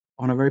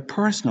on a very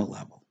personal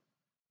level.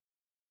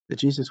 That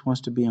Jesus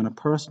wants to be on a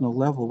personal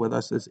level with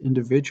us as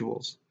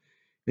individuals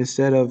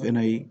instead of in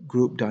a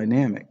group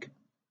dynamic.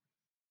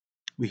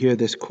 We hear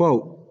this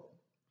quote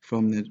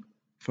from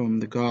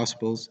the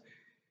Gospels.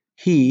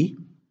 He,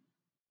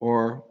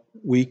 or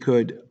we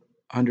could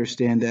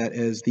understand that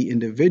as the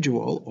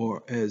individual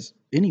or as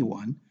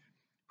anyone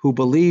who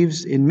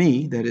believes in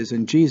me, that is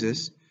in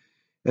Jesus,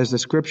 as the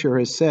Scripture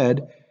has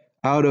said,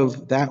 out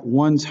of that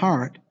one's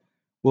heart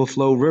will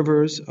flow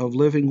rivers of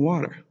living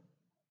water.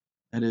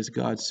 That is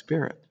God's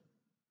Spirit.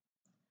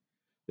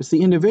 It's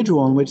the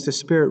individual in which the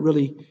Spirit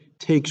really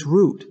takes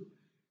root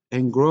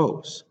and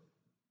grows.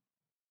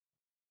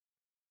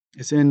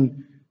 It's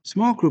in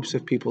small groups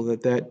of people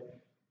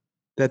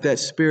that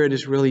Spirit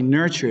is really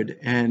nurtured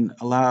and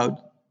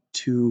allowed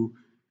to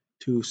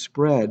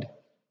spread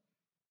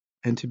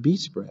and to be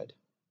spread.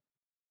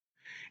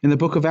 In the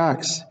book of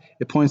Acts,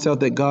 it points out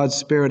that God's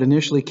Spirit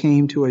initially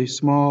came to a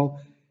small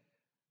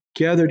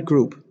gathered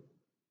group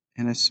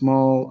in a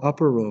small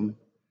upper room,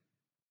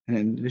 and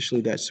initially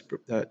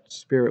that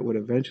Spirit would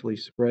eventually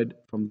spread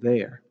from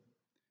there.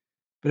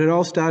 But it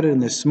all started in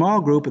this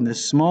small group, in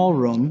this small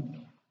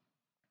room,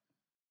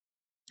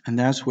 and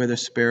that's where the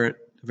Spirit,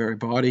 the very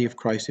body of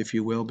Christ, if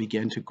you will,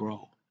 began to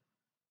grow.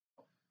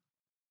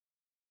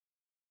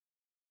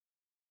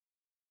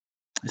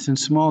 It's in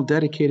small,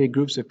 dedicated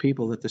groups of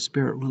people that the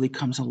Spirit really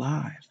comes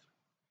alive.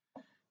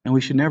 And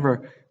we should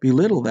never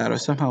belittle that or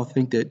somehow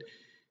think that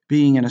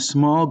being in a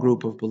small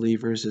group of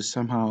believers is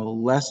somehow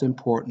less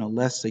important or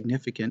less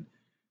significant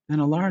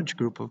than a large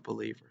group of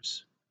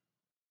believers.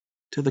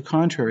 To the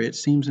contrary, it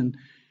seems in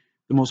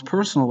the most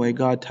personal way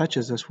God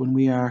touches us when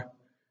we are,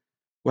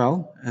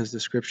 well, as the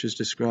scriptures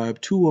describe,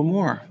 2 or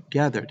more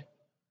gathered.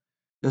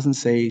 It doesn't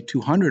say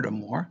 200 or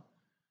more,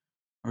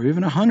 or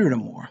even 100 or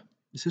more.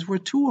 It says where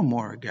 2 or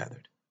more are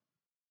gathered.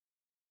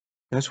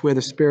 That's where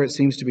the Spirit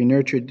seems to be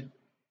nurtured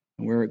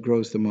and where it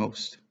grows the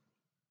most.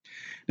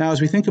 Now,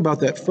 as we think about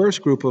that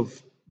first group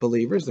of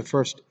believers, the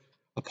first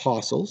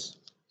apostles,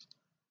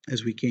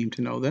 as we came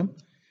to know them,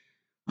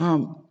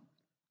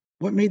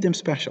 what made them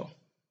special?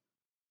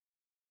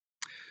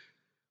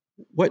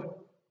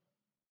 What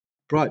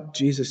brought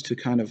Jesus to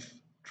kind of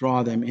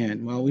draw them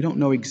in? Well, we don't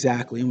know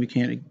exactly, and we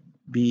can't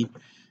be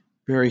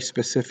very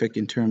specific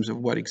in terms of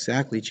what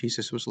exactly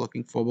Jesus was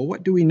looking for. But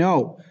what do we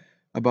know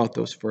about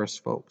those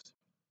first folks?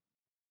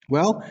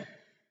 Well,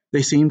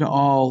 they seem to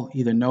all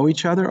either know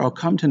each other or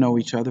come to know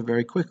each other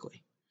very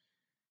quickly.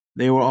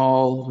 They were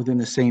all within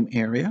the same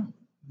area.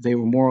 They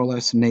were more or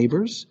less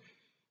neighbors.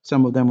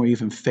 Some of them were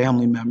even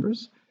family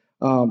members.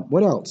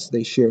 What else?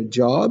 They shared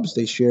jobs.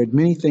 They shared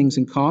many things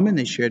in common.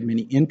 They shared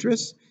many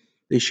interests.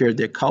 They shared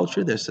their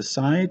culture, their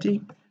society.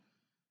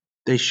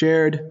 They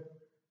shared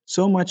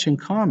so much in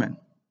common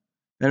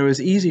that it was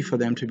easy for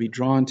them to be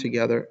drawn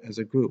together as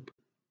a group.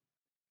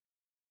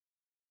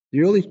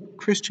 The early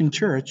Christian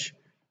church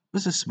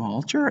was a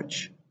small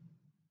church.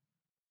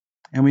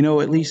 And we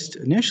know, at least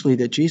initially,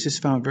 that Jesus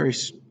found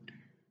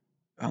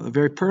the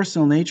very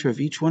personal nature of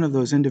each one of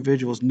those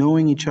individuals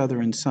knowing each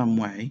other in some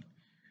way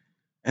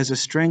as a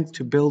strength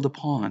to build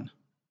upon.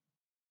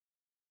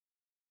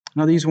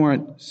 Now, these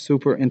weren't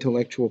super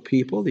intellectual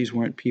people. These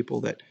weren't people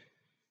that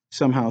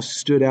somehow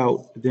stood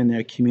out within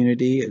their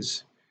community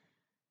as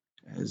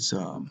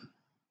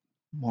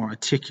more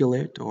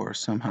articulate or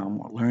somehow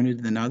more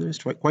learned than others.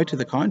 Quite to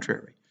the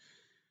contrary.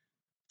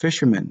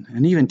 Fishermen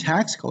and even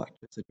tax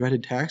collectors, the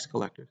dreaded tax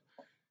collectors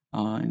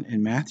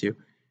in Matthew,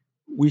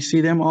 we see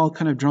them all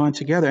kind of drawn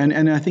together.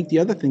 And I think the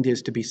other thing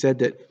is to be said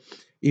that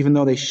even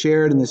though they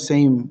shared in the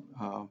same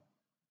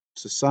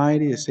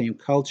society, the same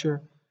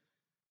culture,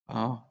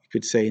 you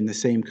could say in the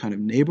same kind of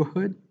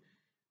neighborhood,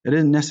 that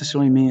doesn't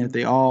necessarily mean that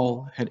they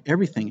all had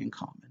everything in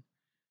common.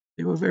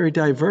 They were very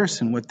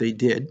diverse in what they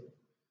did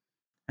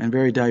and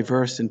very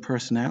diverse in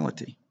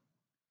personality.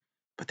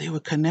 But they were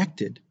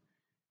connected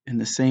in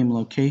the same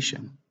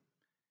location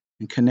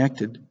and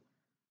connected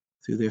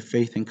through their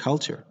faith and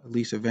culture, at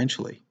least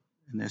eventually,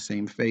 in their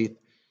same faith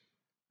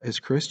as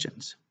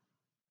Christians.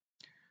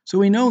 So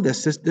we know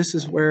this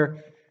is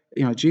where,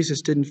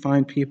 Jesus didn't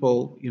find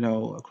people,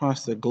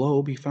 across the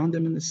globe. He found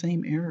them in the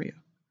same area.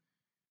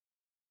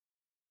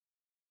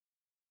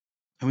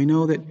 And we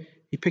know that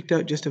he picked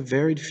out just a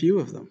very few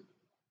of them.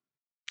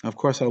 Of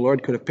course, our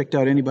Lord could have picked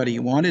out anybody he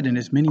wanted and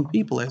as many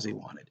people as he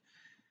wanted.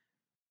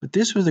 But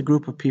this was a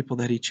group of people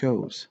that he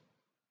chose.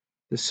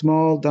 The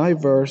small,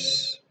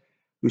 diverse,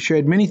 who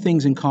shared many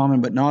things in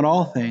common, but not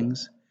all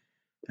things.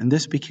 And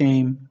this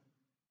became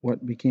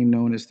what became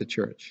known as the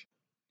church.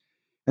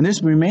 And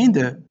this remained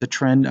the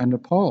trend under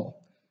Paul.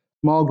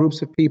 Small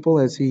groups of people,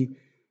 as he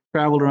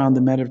traveled around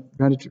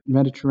the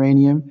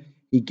Mediterranean,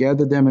 he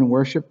gathered them in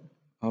worship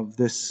of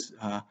this,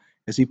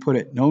 as he put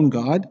it, known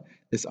God,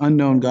 this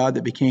unknown God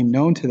that became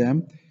known to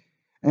them.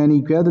 And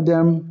he gathered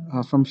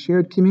them from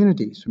shared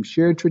communities, from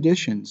shared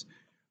traditions,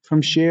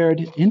 from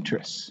shared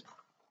interests.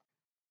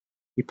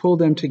 He pulled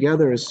them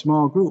together as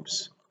small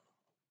groups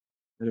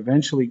that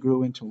eventually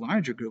grew into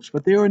larger groups.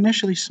 But they were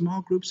initially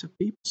small groups of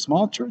people,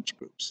 small church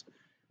groups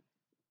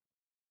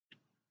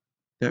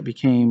that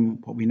became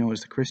what we know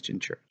as the Christian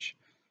church.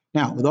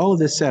 Now, with all of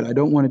this said, I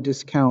don't want to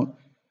discount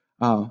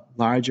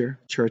larger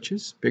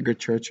churches, bigger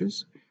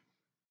churches,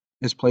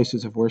 as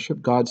places of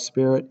worship. God's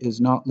Spirit is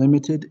not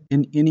limited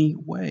in any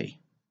way.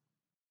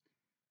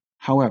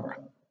 However,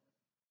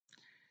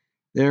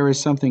 there is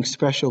something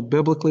special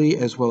biblically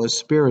as well as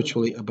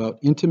spiritually about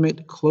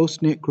intimate,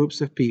 close-knit groups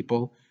of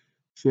people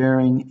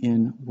sharing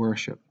in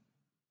worship.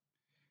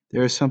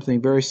 There is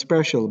something very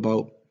special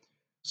about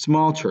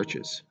small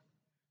churches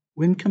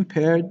when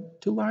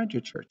compared to larger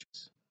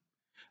churches.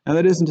 Now,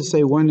 that isn't to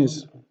say one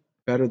is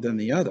better than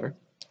the other,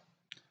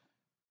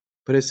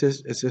 but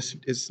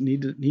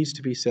it needs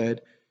to be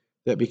said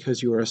that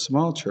because you are a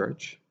small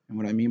church, and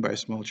what I mean by a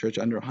small church,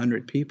 under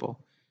 100 people,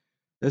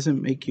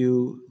 doesn't make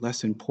you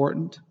less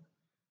important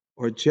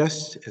or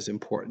just as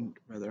important,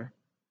 rather,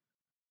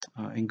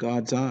 in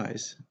God's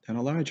eyes than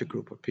a larger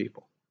group of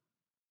people.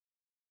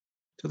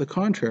 To the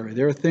contrary,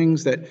 there are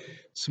things that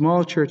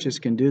small churches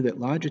can do that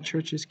larger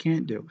churches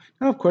can't do.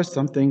 Now, of course,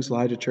 some things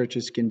larger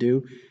churches can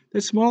do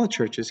that smaller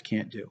churches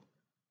can't do.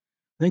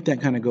 I think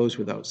that kind of goes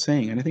without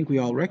saying, and I think we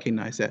all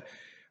recognize that.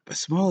 But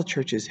smaller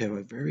churches have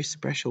a very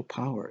special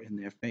power in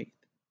their faith.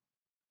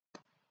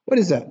 What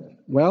is that?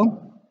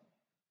 Well,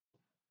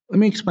 let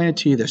me explain it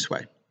to you this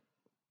way.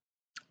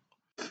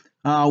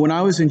 When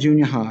I was in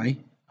junior high,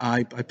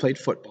 I played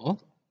football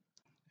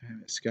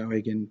at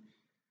Skowhegan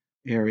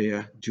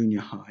area junior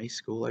high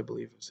school, I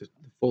believe was the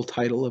full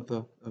title of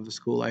the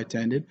school I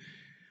attended.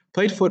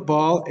 Played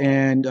football,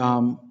 and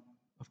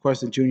of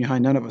course, in junior high,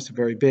 none of us are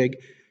very big.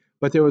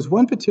 But there was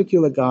one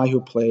particular guy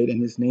who played,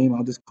 and his name,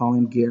 I'll just call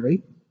him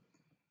Gary.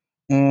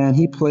 And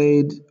he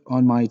played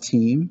on my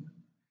team,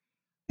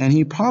 and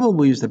he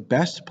probably was the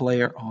best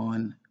player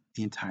on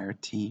the entire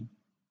team.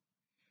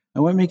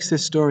 And what makes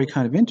this story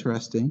kind of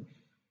interesting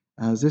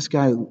is this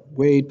guy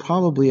weighed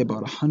probably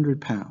about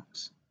 100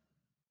 pounds,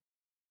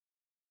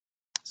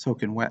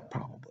 soaking wet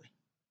probably.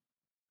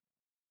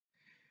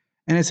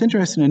 And it's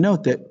interesting to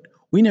note that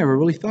we never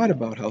really thought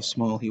about how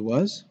small he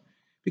was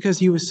because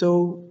he was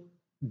so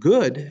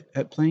good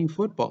at playing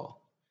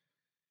football.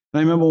 And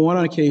I remember one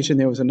occasion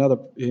there was another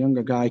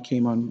younger guy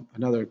came on,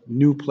 another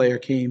new player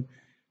came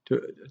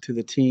to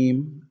the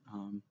team.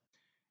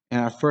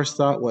 And our first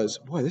thought was,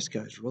 boy, this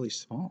guy's really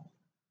small.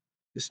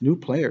 This new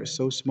player is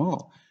so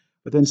small.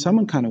 But then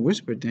someone kind of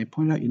whispered, and they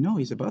pointed out,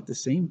 he's about the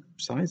same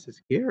size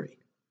as Gary.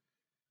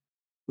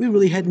 We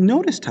really hadn't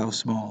noticed how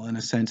small, in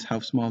a sense,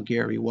 how small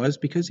Gary was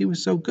because he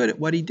was so good at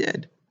what he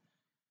did.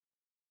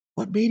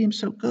 What made him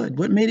so good?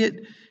 What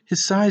made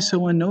his size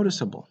so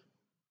unnoticeable?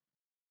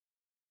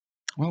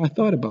 Well, I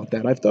thought about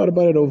that. I've thought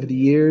about it over the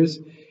years,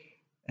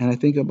 and I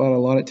think about a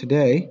lot of it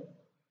today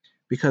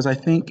because I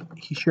think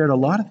he shared a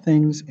lot of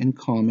things in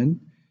common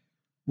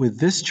with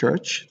this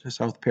church, the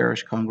South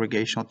Parish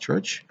Congregational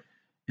Church,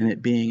 and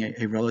it being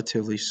a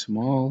relatively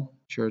small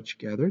church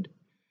gathered.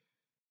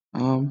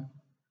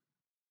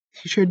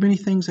 He shared many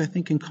things, I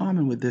think, in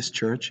common with this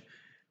church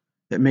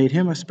that made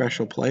him a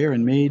special player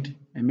and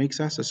makes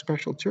us a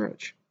special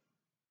church.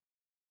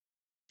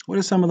 What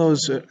are some of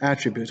those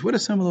attributes? What are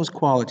some of those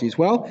qualities?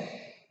 Well,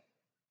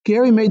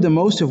 Gary made the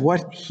most of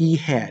what he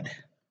had.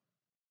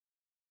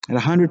 At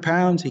 100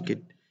 pounds, he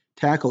could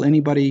tackle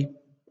anybody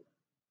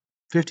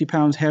 50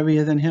 pounds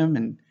heavier than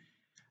him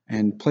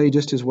and play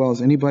just as well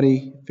as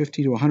anybody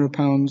 50 to 100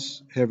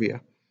 pounds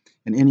heavier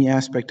in any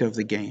aspect of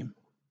the game.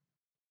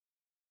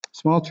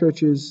 Small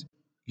churches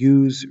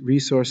use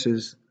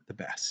resources the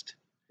best.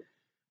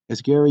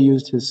 As Gary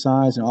used his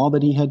size and all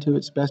that he had to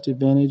its best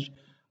advantage,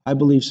 I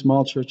believe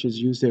small churches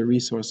use their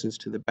resources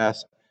to the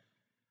best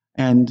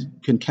and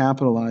can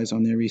capitalize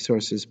on their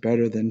resources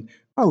better than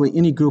probably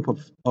any group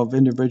of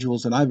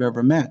individuals that I've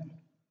ever met.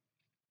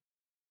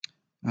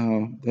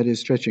 That is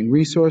stretching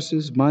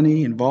resources,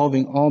 money,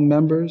 involving all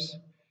members.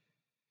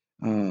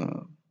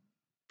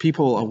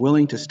 People are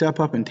willing to step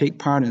up and take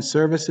part in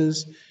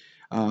services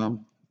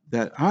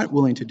that aren't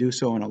willing to do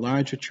so in a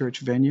larger church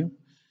venue.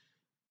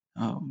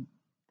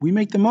 We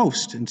make the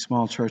most in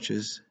small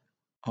churches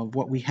of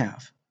what we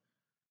have.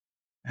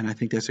 And I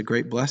think that's a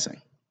great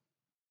blessing.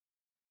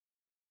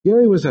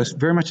 Gary was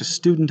very much a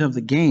student of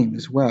the game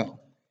as well.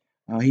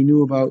 He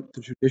knew about the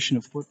tradition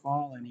of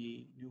football and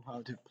he knew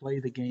how to play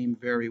the game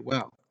very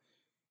well.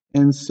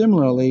 And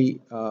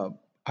similarly,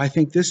 I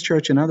think this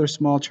church and other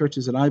small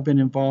churches that I've been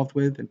involved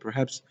with, and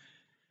perhaps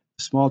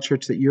the small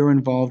church that you're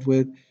involved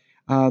with,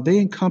 they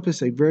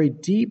encompass a very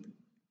deep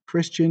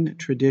Christian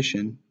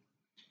tradition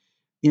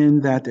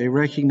in that they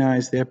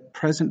recognize their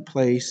present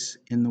place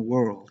in the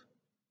world.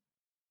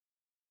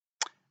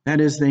 That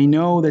is, they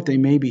know that they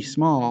may be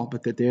small,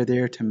 but that they're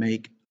there to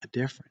make a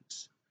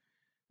difference.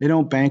 They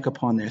don't bank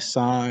upon their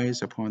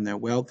size, upon their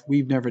wealth.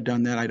 We've never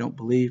done that, I don't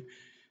believe,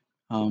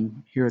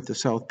 here at the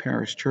South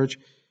Parish Church.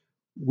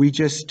 We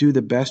just do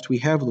the best we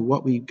have with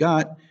what we've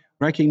got,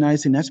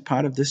 recognizing that's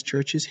part of this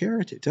church's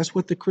heritage. That's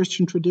what the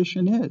Christian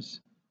tradition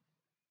is.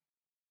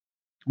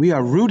 We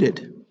are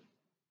rooted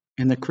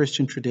in the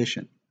Christian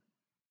tradition.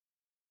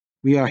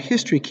 We are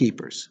history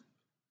keepers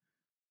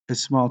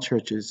as small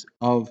churches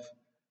of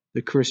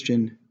the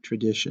Christian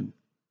tradition.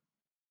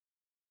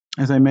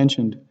 As I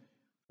mentioned,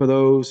 for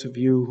those of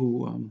you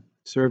who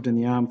served in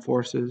the armed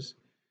forces,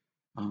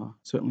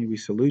 certainly we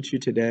salute you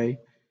today.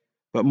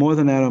 But more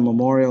than that, on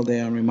Memorial Day,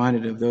 I'm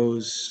reminded of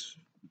those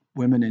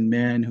women and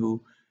men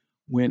who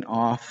went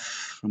off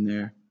from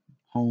their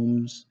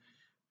homes,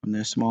 from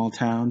their small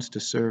towns to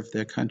serve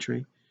their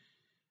country.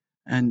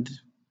 And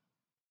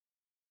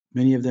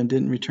many of them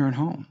didn't return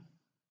home.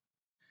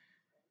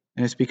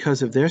 And it's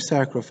because of their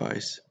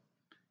sacrifice,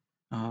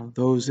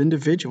 those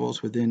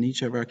individuals within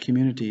each of our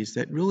communities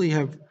that really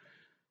have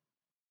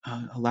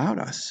allowed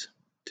us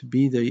to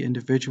be the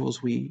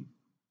individuals we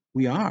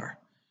are,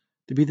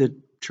 to be the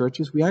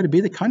churches we are, to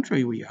be the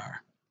country we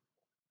are.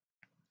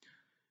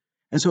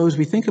 And so as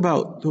we think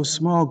about those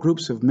small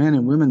groups of men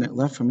and women that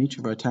left from each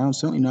of our towns,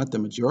 certainly not the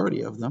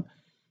majority of them,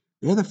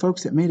 they're the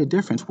folks that made a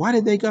difference. Why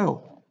did they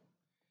go?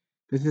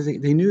 Because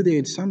they knew they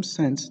had some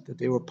sense that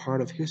they were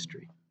part of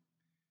history.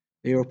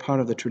 They were part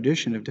of the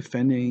tradition of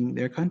defending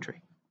their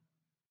country.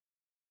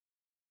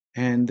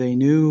 And they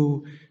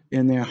knew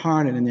in their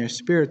heart and in their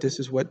spirit this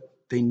is what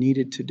they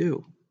needed to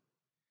do.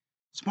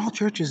 Small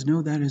churches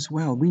know that as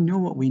well. We know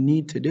what we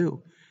need to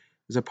do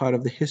as a part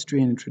of the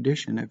history and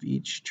tradition of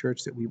each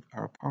church that we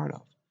are a part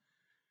of.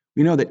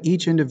 We know that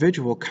each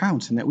individual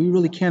counts and that we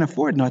really can't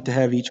afford not to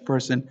have each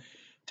person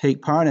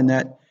take part, and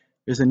that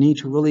there's a need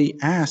to really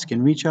ask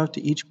and reach out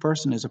to each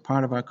person as a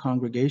part of our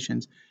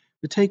congregations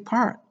to take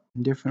part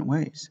in different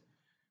ways,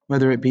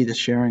 whether it be the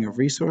sharing of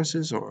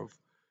resources or of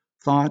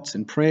thoughts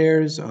and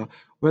prayers,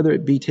 whether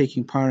it be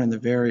taking part in the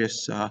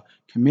various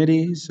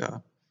committees,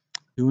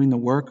 doing the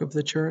work of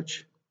the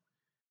church.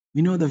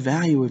 We know the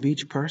value of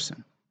each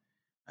person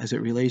as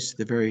it relates to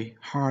the very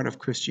heart of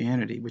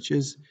Christianity, which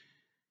is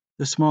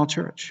the small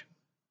church.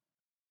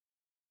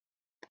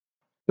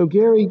 So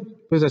Gary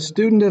was a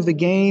student of the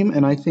game,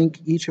 and I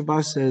think each of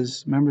us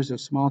as members of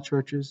small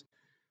churches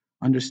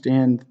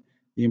understand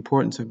the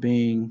importance of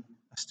being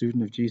a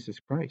student of Jesus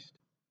Christ.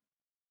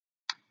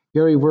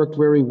 Gary worked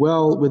very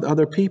well with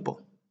other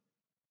people.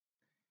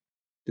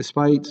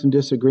 Despite some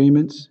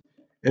disagreements,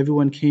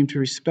 everyone came to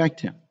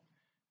respect him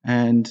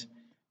and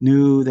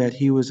knew that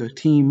he was a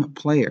team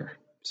player,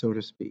 so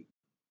to speak.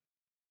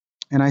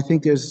 And I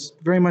think there's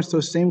very much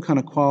those same kind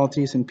of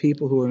qualities in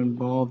people who are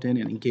involved in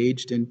and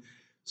engaged in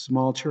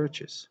small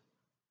churches.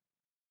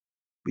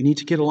 We need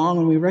to get along,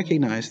 and we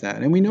recognize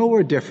that. And we know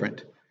we're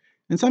different.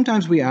 And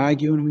sometimes we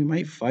argue and we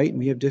might fight and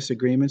we have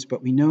disagreements,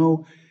 but we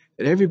know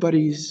that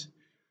everybody's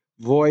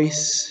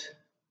voice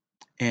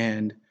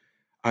and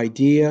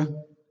idea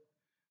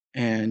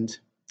and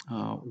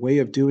way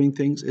of doing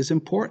things is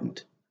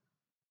important,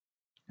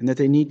 and that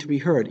they need to be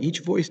heard. Each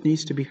voice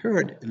needs to be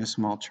heard in a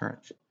small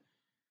church.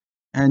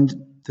 And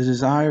the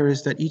desire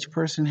is that each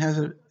person has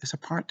a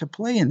part to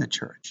play in the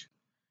church.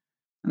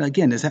 And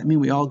again, does that mean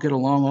we all get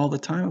along all the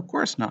time? Of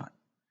course not.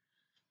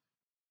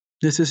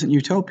 This isn't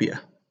utopia.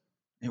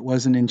 It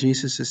wasn't in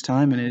Jesus'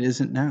 time, and it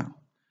isn't now.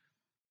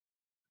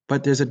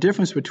 But there's a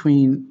difference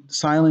between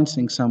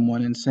silencing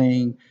someone and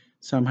saying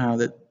somehow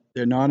that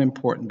they're not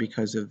important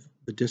because of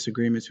the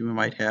disagreements we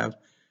might have,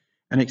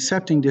 and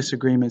accepting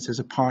disagreements as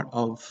a part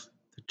of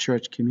the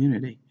church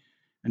community,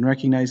 and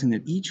recognizing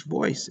that each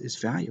voice is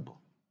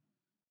valuable,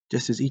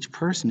 just as each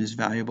person is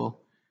valuable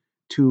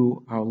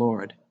to our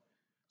Lord.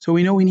 So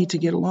we know we need to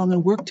get along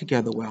and work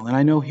together well. And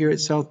I know here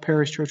at South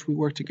Parish Church, we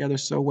work together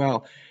so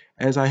well,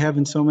 as I have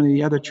in so many of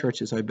the other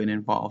churches I've been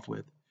involved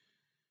with,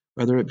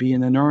 whether it be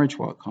in the Norwich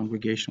Walk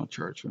Congregational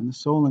Church or in the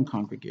Solon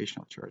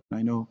Congregational Church. And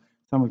I know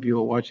some of you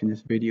are watching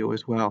this video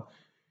as well.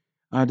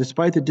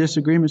 Despite the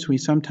disagreements we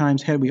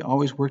sometimes had, we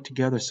always worked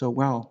together so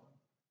well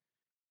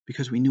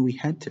because we knew we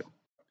had to,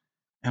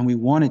 and we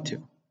wanted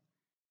to.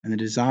 And the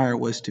desire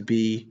was to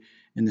be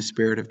in the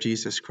spirit of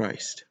Jesus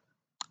Christ,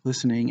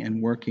 listening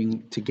and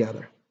working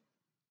together.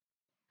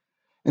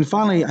 And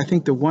finally, I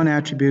think the one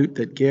attribute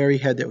that Gary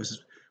had that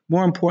was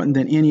more important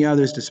than any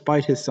others,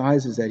 despite his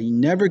size, is that he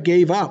never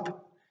gave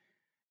up.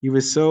 He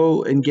was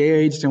so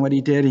engaged in what he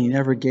did, and he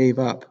never gave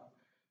up.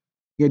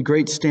 He had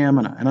great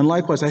stamina. And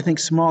likewise, I think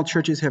small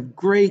churches have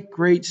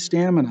great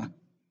stamina.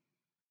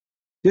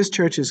 This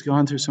church has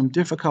gone through some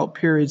difficult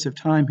periods of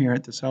time here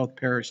at the South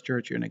Parish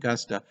Church here in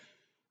Augusta.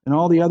 And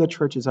all the other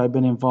churches I've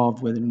been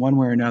involved with in one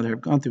way or another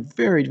have gone through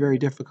very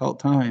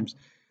difficult times.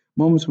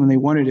 Moments when they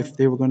wondered if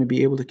they were going to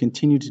be able to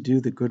continue to do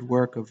the good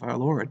work of our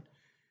Lord.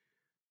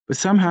 But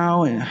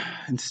somehow,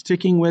 and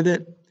sticking with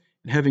it,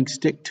 and having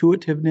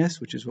stick-to-itiveness,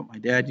 which is what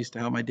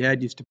how my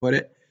dad used to put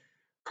it,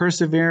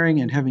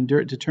 persevering and having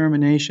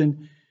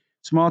determination,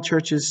 small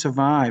churches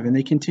survive, and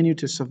they continue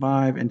to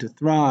survive and to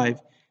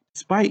thrive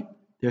despite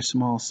their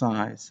small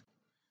size,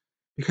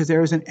 because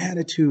there is an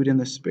attitude in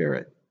the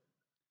spirit.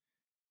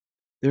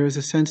 There is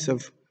a sense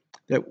of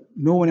that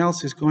no one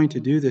else is going to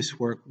do this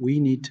work. We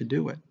need to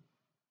do it.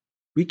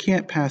 We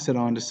can't pass it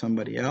on to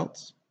somebody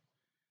else.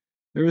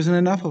 There isn't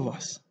enough of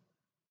us.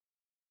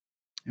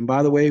 And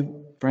by the way,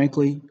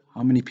 frankly,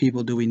 how many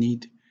people do we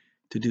need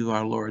to do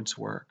our Lord's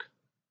work?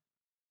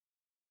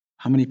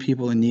 How many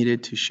people are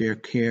needed to share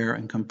care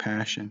and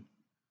compassion?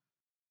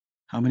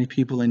 How many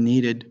people are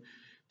needed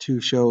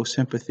to show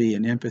sympathy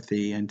and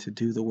empathy and to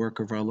do the work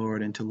of our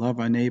Lord and to love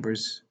our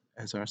neighbors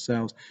as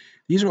ourselves?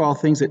 These are all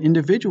things that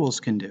individuals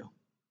can do.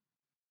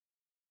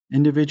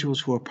 Individuals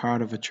who are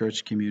part of a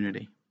church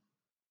community.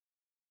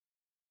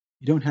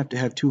 You don't have to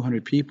have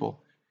 200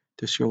 people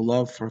to show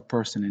love for a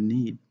person in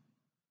need.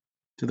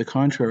 To the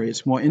contrary,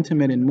 it's more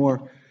intimate and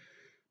more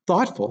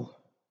thoughtful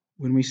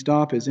when we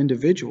stop as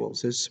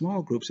individuals, as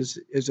small groups,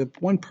 as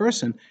one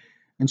person,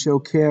 and show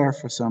care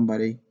for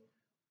somebody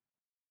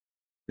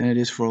than it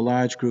is for a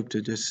large group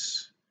to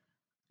just,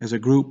 as a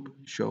group,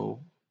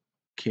 show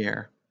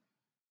care.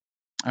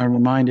 I'm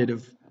reminded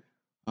of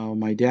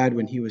my dad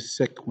when he was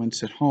sick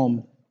once at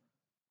home,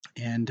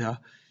 and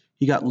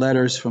he got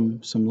letters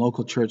from some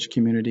local church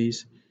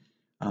communities,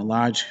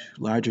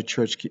 larger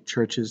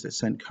churches that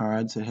sent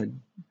cards that had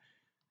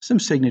some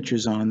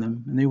signatures on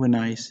them, and they were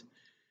nice.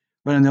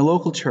 But in the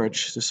local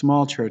church, the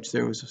small church,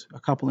 there was a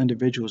couple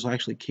individuals who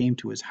actually came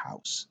to his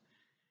house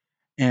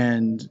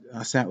and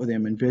sat with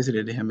him and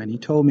visited him. And he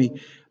told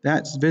me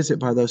that visit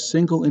by those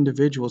single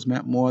individuals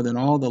meant more than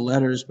all the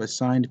letters by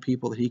signed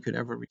people that he could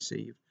ever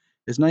receive.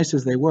 As nice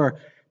as they were,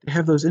 to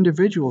have those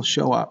individuals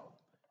show up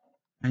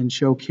and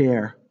show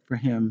care for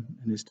him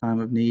in his time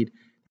of need,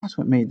 that's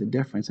what made the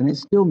difference. And it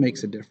still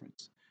makes a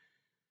difference.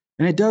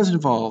 And it does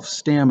involve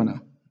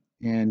stamina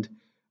and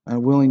a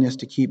willingness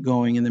to keep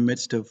going in the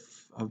midst of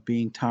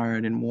being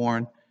tired and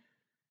worn.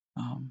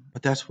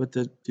 But that's what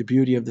the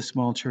beauty of the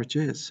small church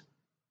is.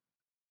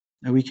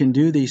 And we can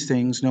do these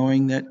things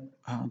knowing that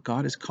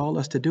God has called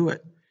us to do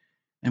it.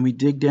 And we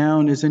dig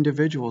down as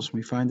individuals and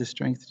we find the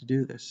strength to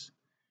do this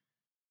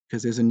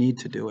because there's a need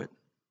to do it.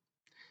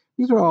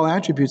 These are all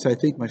attributes I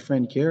think my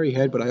friend Carrie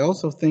had, but I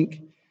also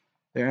think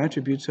they're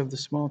attributes of the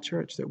small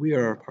church that we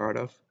are a part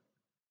of.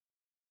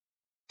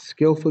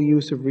 Skillful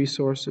use of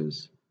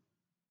resources,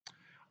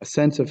 a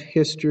sense of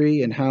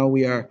history and how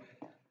we are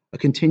a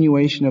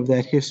continuation of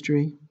that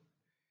history,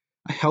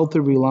 a healthy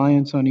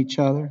reliance on each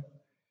other,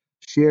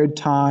 shared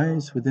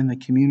ties within the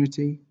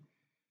community,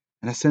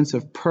 and a sense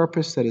of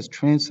purpose that is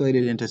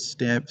translated into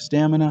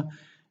stamina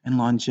and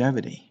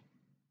longevity.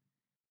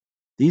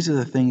 These are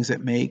the things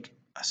that make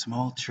a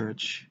small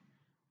church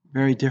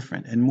very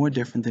different and more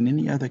different than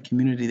any other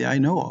community that I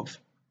know of.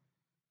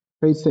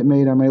 Traits that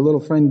made my little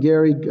friend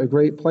Gary a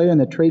great player,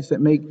 and the traits that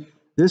make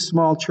this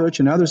small church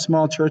and other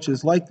small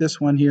churches like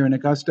this one here in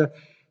Augusta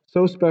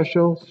so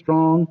special,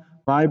 strong,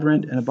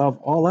 vibrant, and above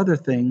all other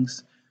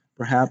things,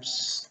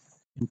 perhaps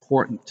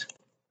important.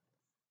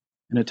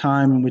 In a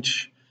time in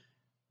which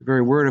the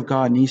very Word of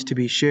God needs to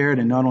be shared,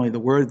 and not only the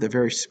Word, the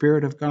very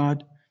Spirit of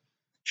God,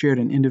 shared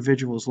in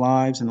individuals'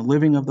 lives and the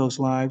living of those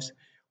lives,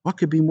 what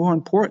could be more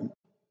important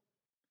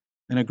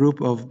than a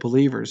group of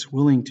believers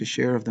willing to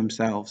share of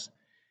themselves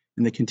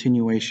in the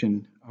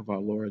continuation of our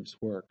Lord's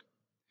work?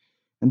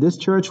 In this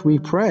church, we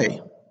pray,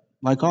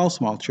 like all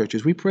small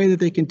churches, we pray that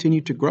they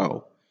continue to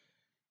grow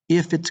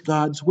if it's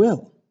God's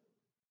will.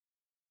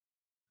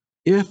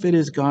 If it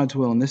is God's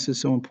will, and this is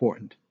so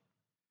important.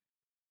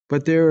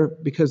 But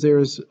because there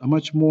is a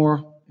much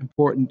more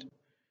important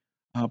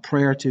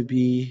prayer to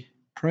be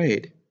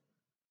prayed,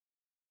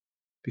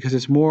 because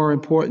it's more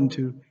important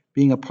to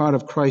being a part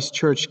of Christ's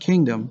church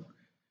kingdom,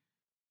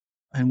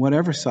 and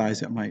whatever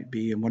size it might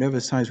be, and whatever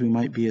size we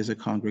might be as a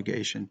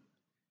congregation,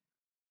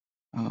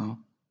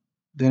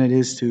 than it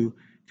is to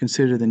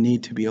consider the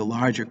need to be a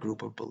larger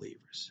group of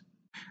believers.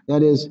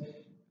 That is,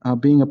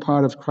 being a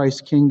part of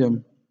Christ's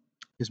kingdom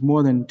is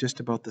more than just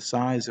about the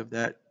size of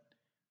that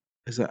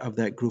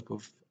group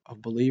of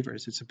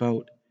believers. It's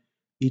about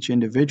each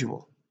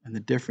individual and the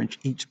difference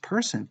each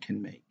person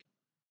can make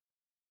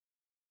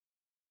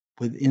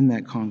within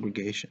that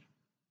congregation.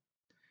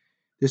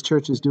 This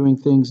church is doing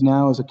things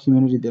now as a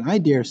community that I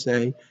dare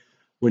say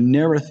were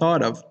never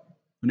thought of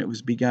when it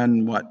was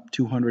begun,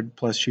 200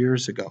 plus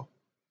years ago.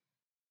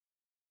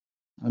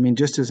 I mean,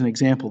 just as an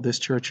example, this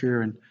church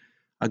here in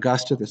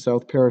Augusta, the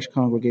South Parish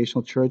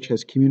Congregational Church,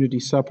 has community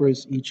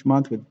suppers each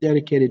month with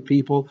dedicated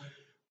people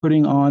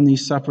putting on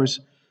these suppers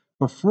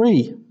for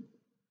free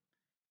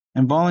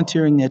and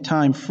volunteering their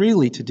time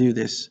freely to do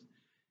this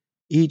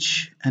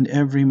each and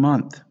every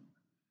month.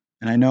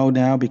 And I know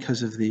now,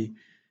 because of the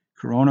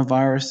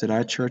coronavirus, that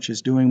our church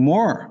is doing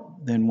more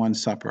than one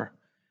supper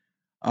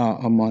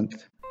a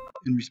month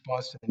in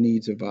response to the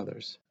needs of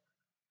others.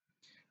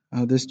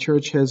 This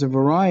church has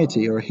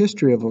a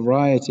history of a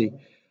variety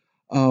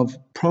of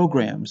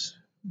programs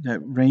that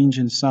range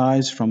in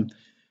size from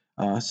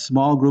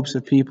small groups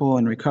of people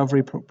and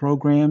recovery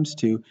programs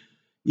to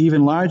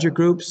even larger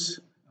groups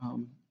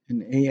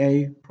in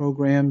AA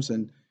programs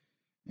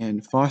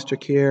and foster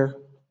care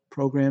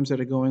programs that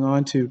are going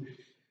on, to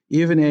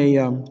even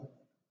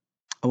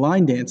a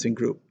line dancing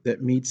group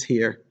that meets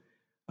here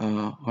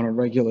on a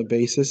regular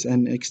basis,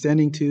 and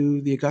extending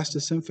to the Augusta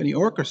Symphony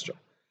Orchestra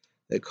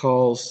that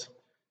calls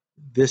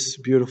this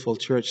beautiful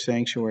church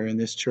sanctuary and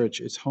this church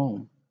its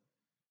home.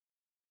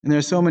 And there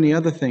are so many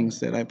other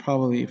things that I'm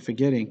probably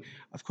forgetting.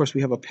 Of course,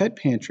 we have a pet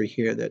pantry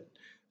here that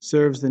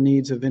serves the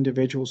needs of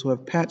individuals who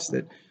have pets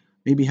that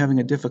may be having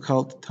a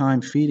difficult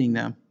time feeding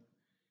them.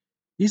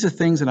 These are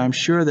things that I'm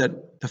sure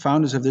that the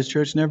founders of this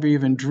church never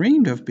even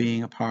dreamed of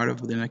being a part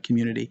of within a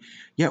community.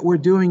 Yet we're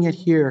doing it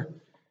here,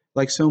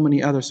 like so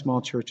many other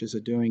small churches are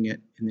doing it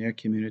in their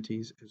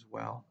communities as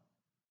well.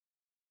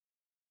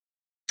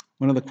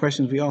 One of the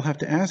questions we all have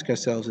to ask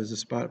ourselves as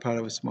a part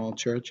of a small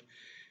church,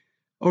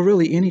 or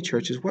really any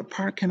church, is what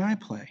part can I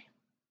play?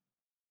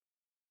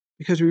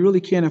 Because we really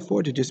can't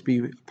afford to just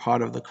be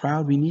part of the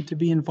crowd. We need to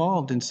be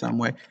involved in some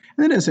way. And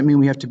that doesn't mean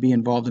we have to be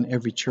involved in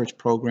every church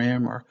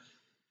program or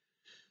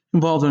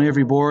involved on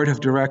every board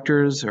of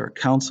directors or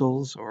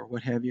councils or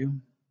what have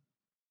you.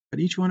 But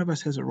each one of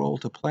us has a role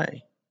to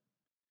play.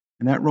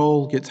 And that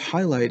role gets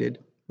highlighted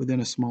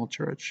within a small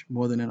church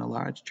more than in a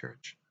large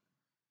church.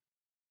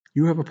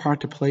 You have a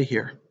part to play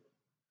here.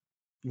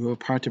 You have a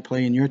part to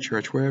play in your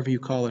church, wherever you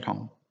call it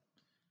home.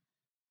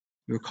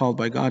 You're called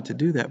by God to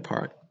do that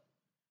part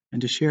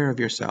and to share of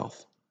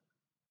yourself.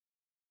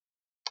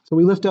 So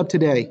we lift up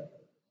today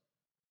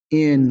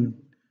in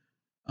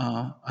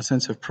a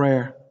sense of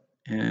prayer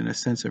and a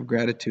sense of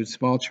gratitude,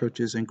 small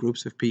churches and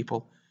groups of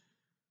people,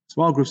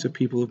 small groups of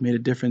people who have made a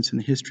difference in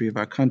the history of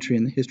our country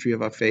and the history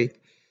of our faith.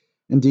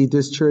 Indeed,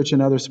 this church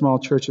and other small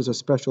churches are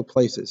special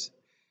places.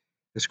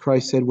 As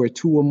Christ said, where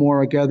two or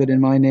more are gathered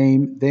in my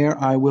name,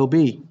 there I will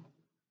be.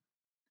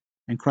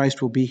 And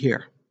Christ will be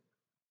here.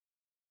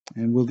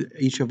 And will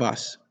each of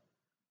us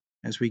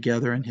as we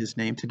gather in his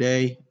name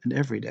today and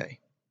every day.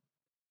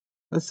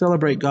 Let's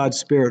celebrate God's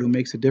Spirit who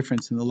makes a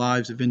difference in the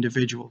lives of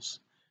individuals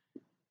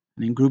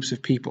and in groups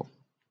of people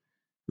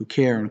who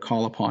care and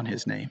call upon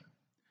his name.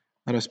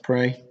 Let us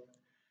pray.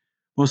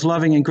 Most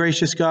loving and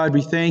gracious God,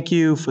 we thank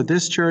you for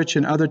this church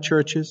and other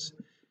churches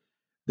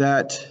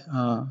that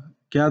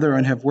gather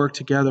and have worked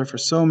together for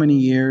so many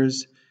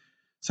years,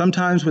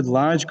 sometimes with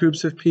large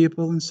groups of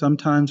people and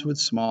sometimes with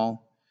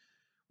small.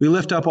 We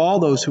lift up all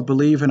those who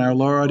believe in our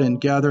Lord and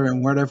gather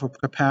in whatever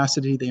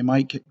capacity they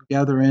might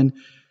gather in.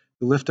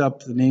 We lift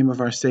up the name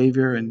of our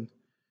Savior in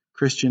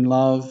Christian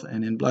love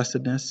and in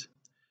blessedness.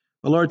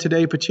 But Lord,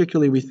 today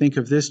particularly we think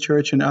of this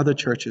church and other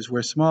churches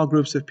where small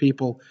groups of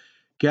people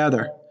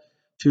gather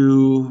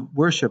to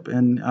worship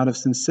and out of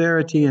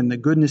sincerity and the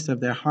goodness of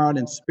their heart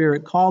and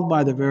spirit, called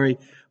by the very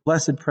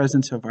blessed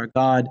presence of our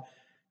God,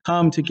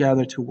 come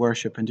together to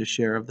worship and to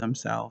share of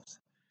themselves.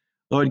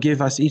 Lord,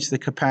 give us each the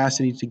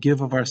capacity to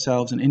give of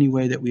ourselves in any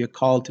way that we are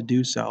called to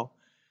do so.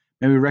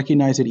 May we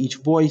recognize that each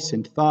voice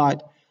and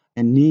thought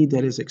and need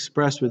that is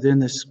expressed within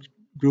this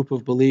group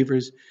of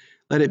believers,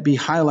 let it be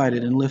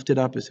highlighted and lifted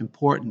up as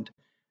important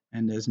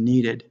and as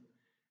needed.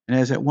 And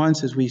as at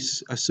once as we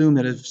assume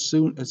that as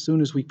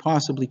soon as we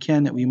possibly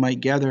can that we might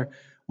gather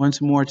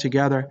once more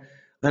together,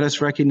 let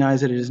us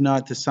recognize that it is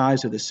not the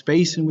size of the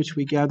space in which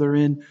we gather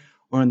in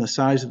or in the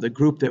size of the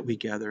group that we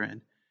gather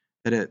in,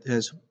 that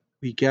as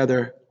we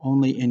gather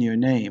only in your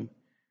name,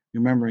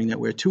 remembering that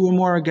where two or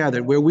more are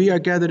gathered, where we are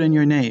gathered in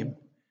your name,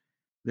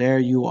 there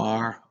you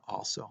are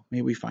also.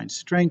 May we find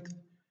strength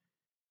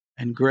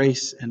and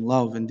grace and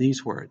love in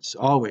these words,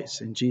 always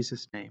in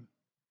Jesus' name.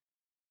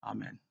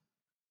 Amen.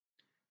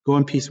 Go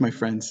in peace, my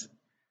friends.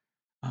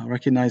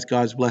 Recognize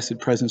God's blessed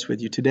presence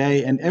with you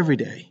today and every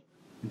day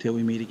until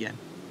we meet again.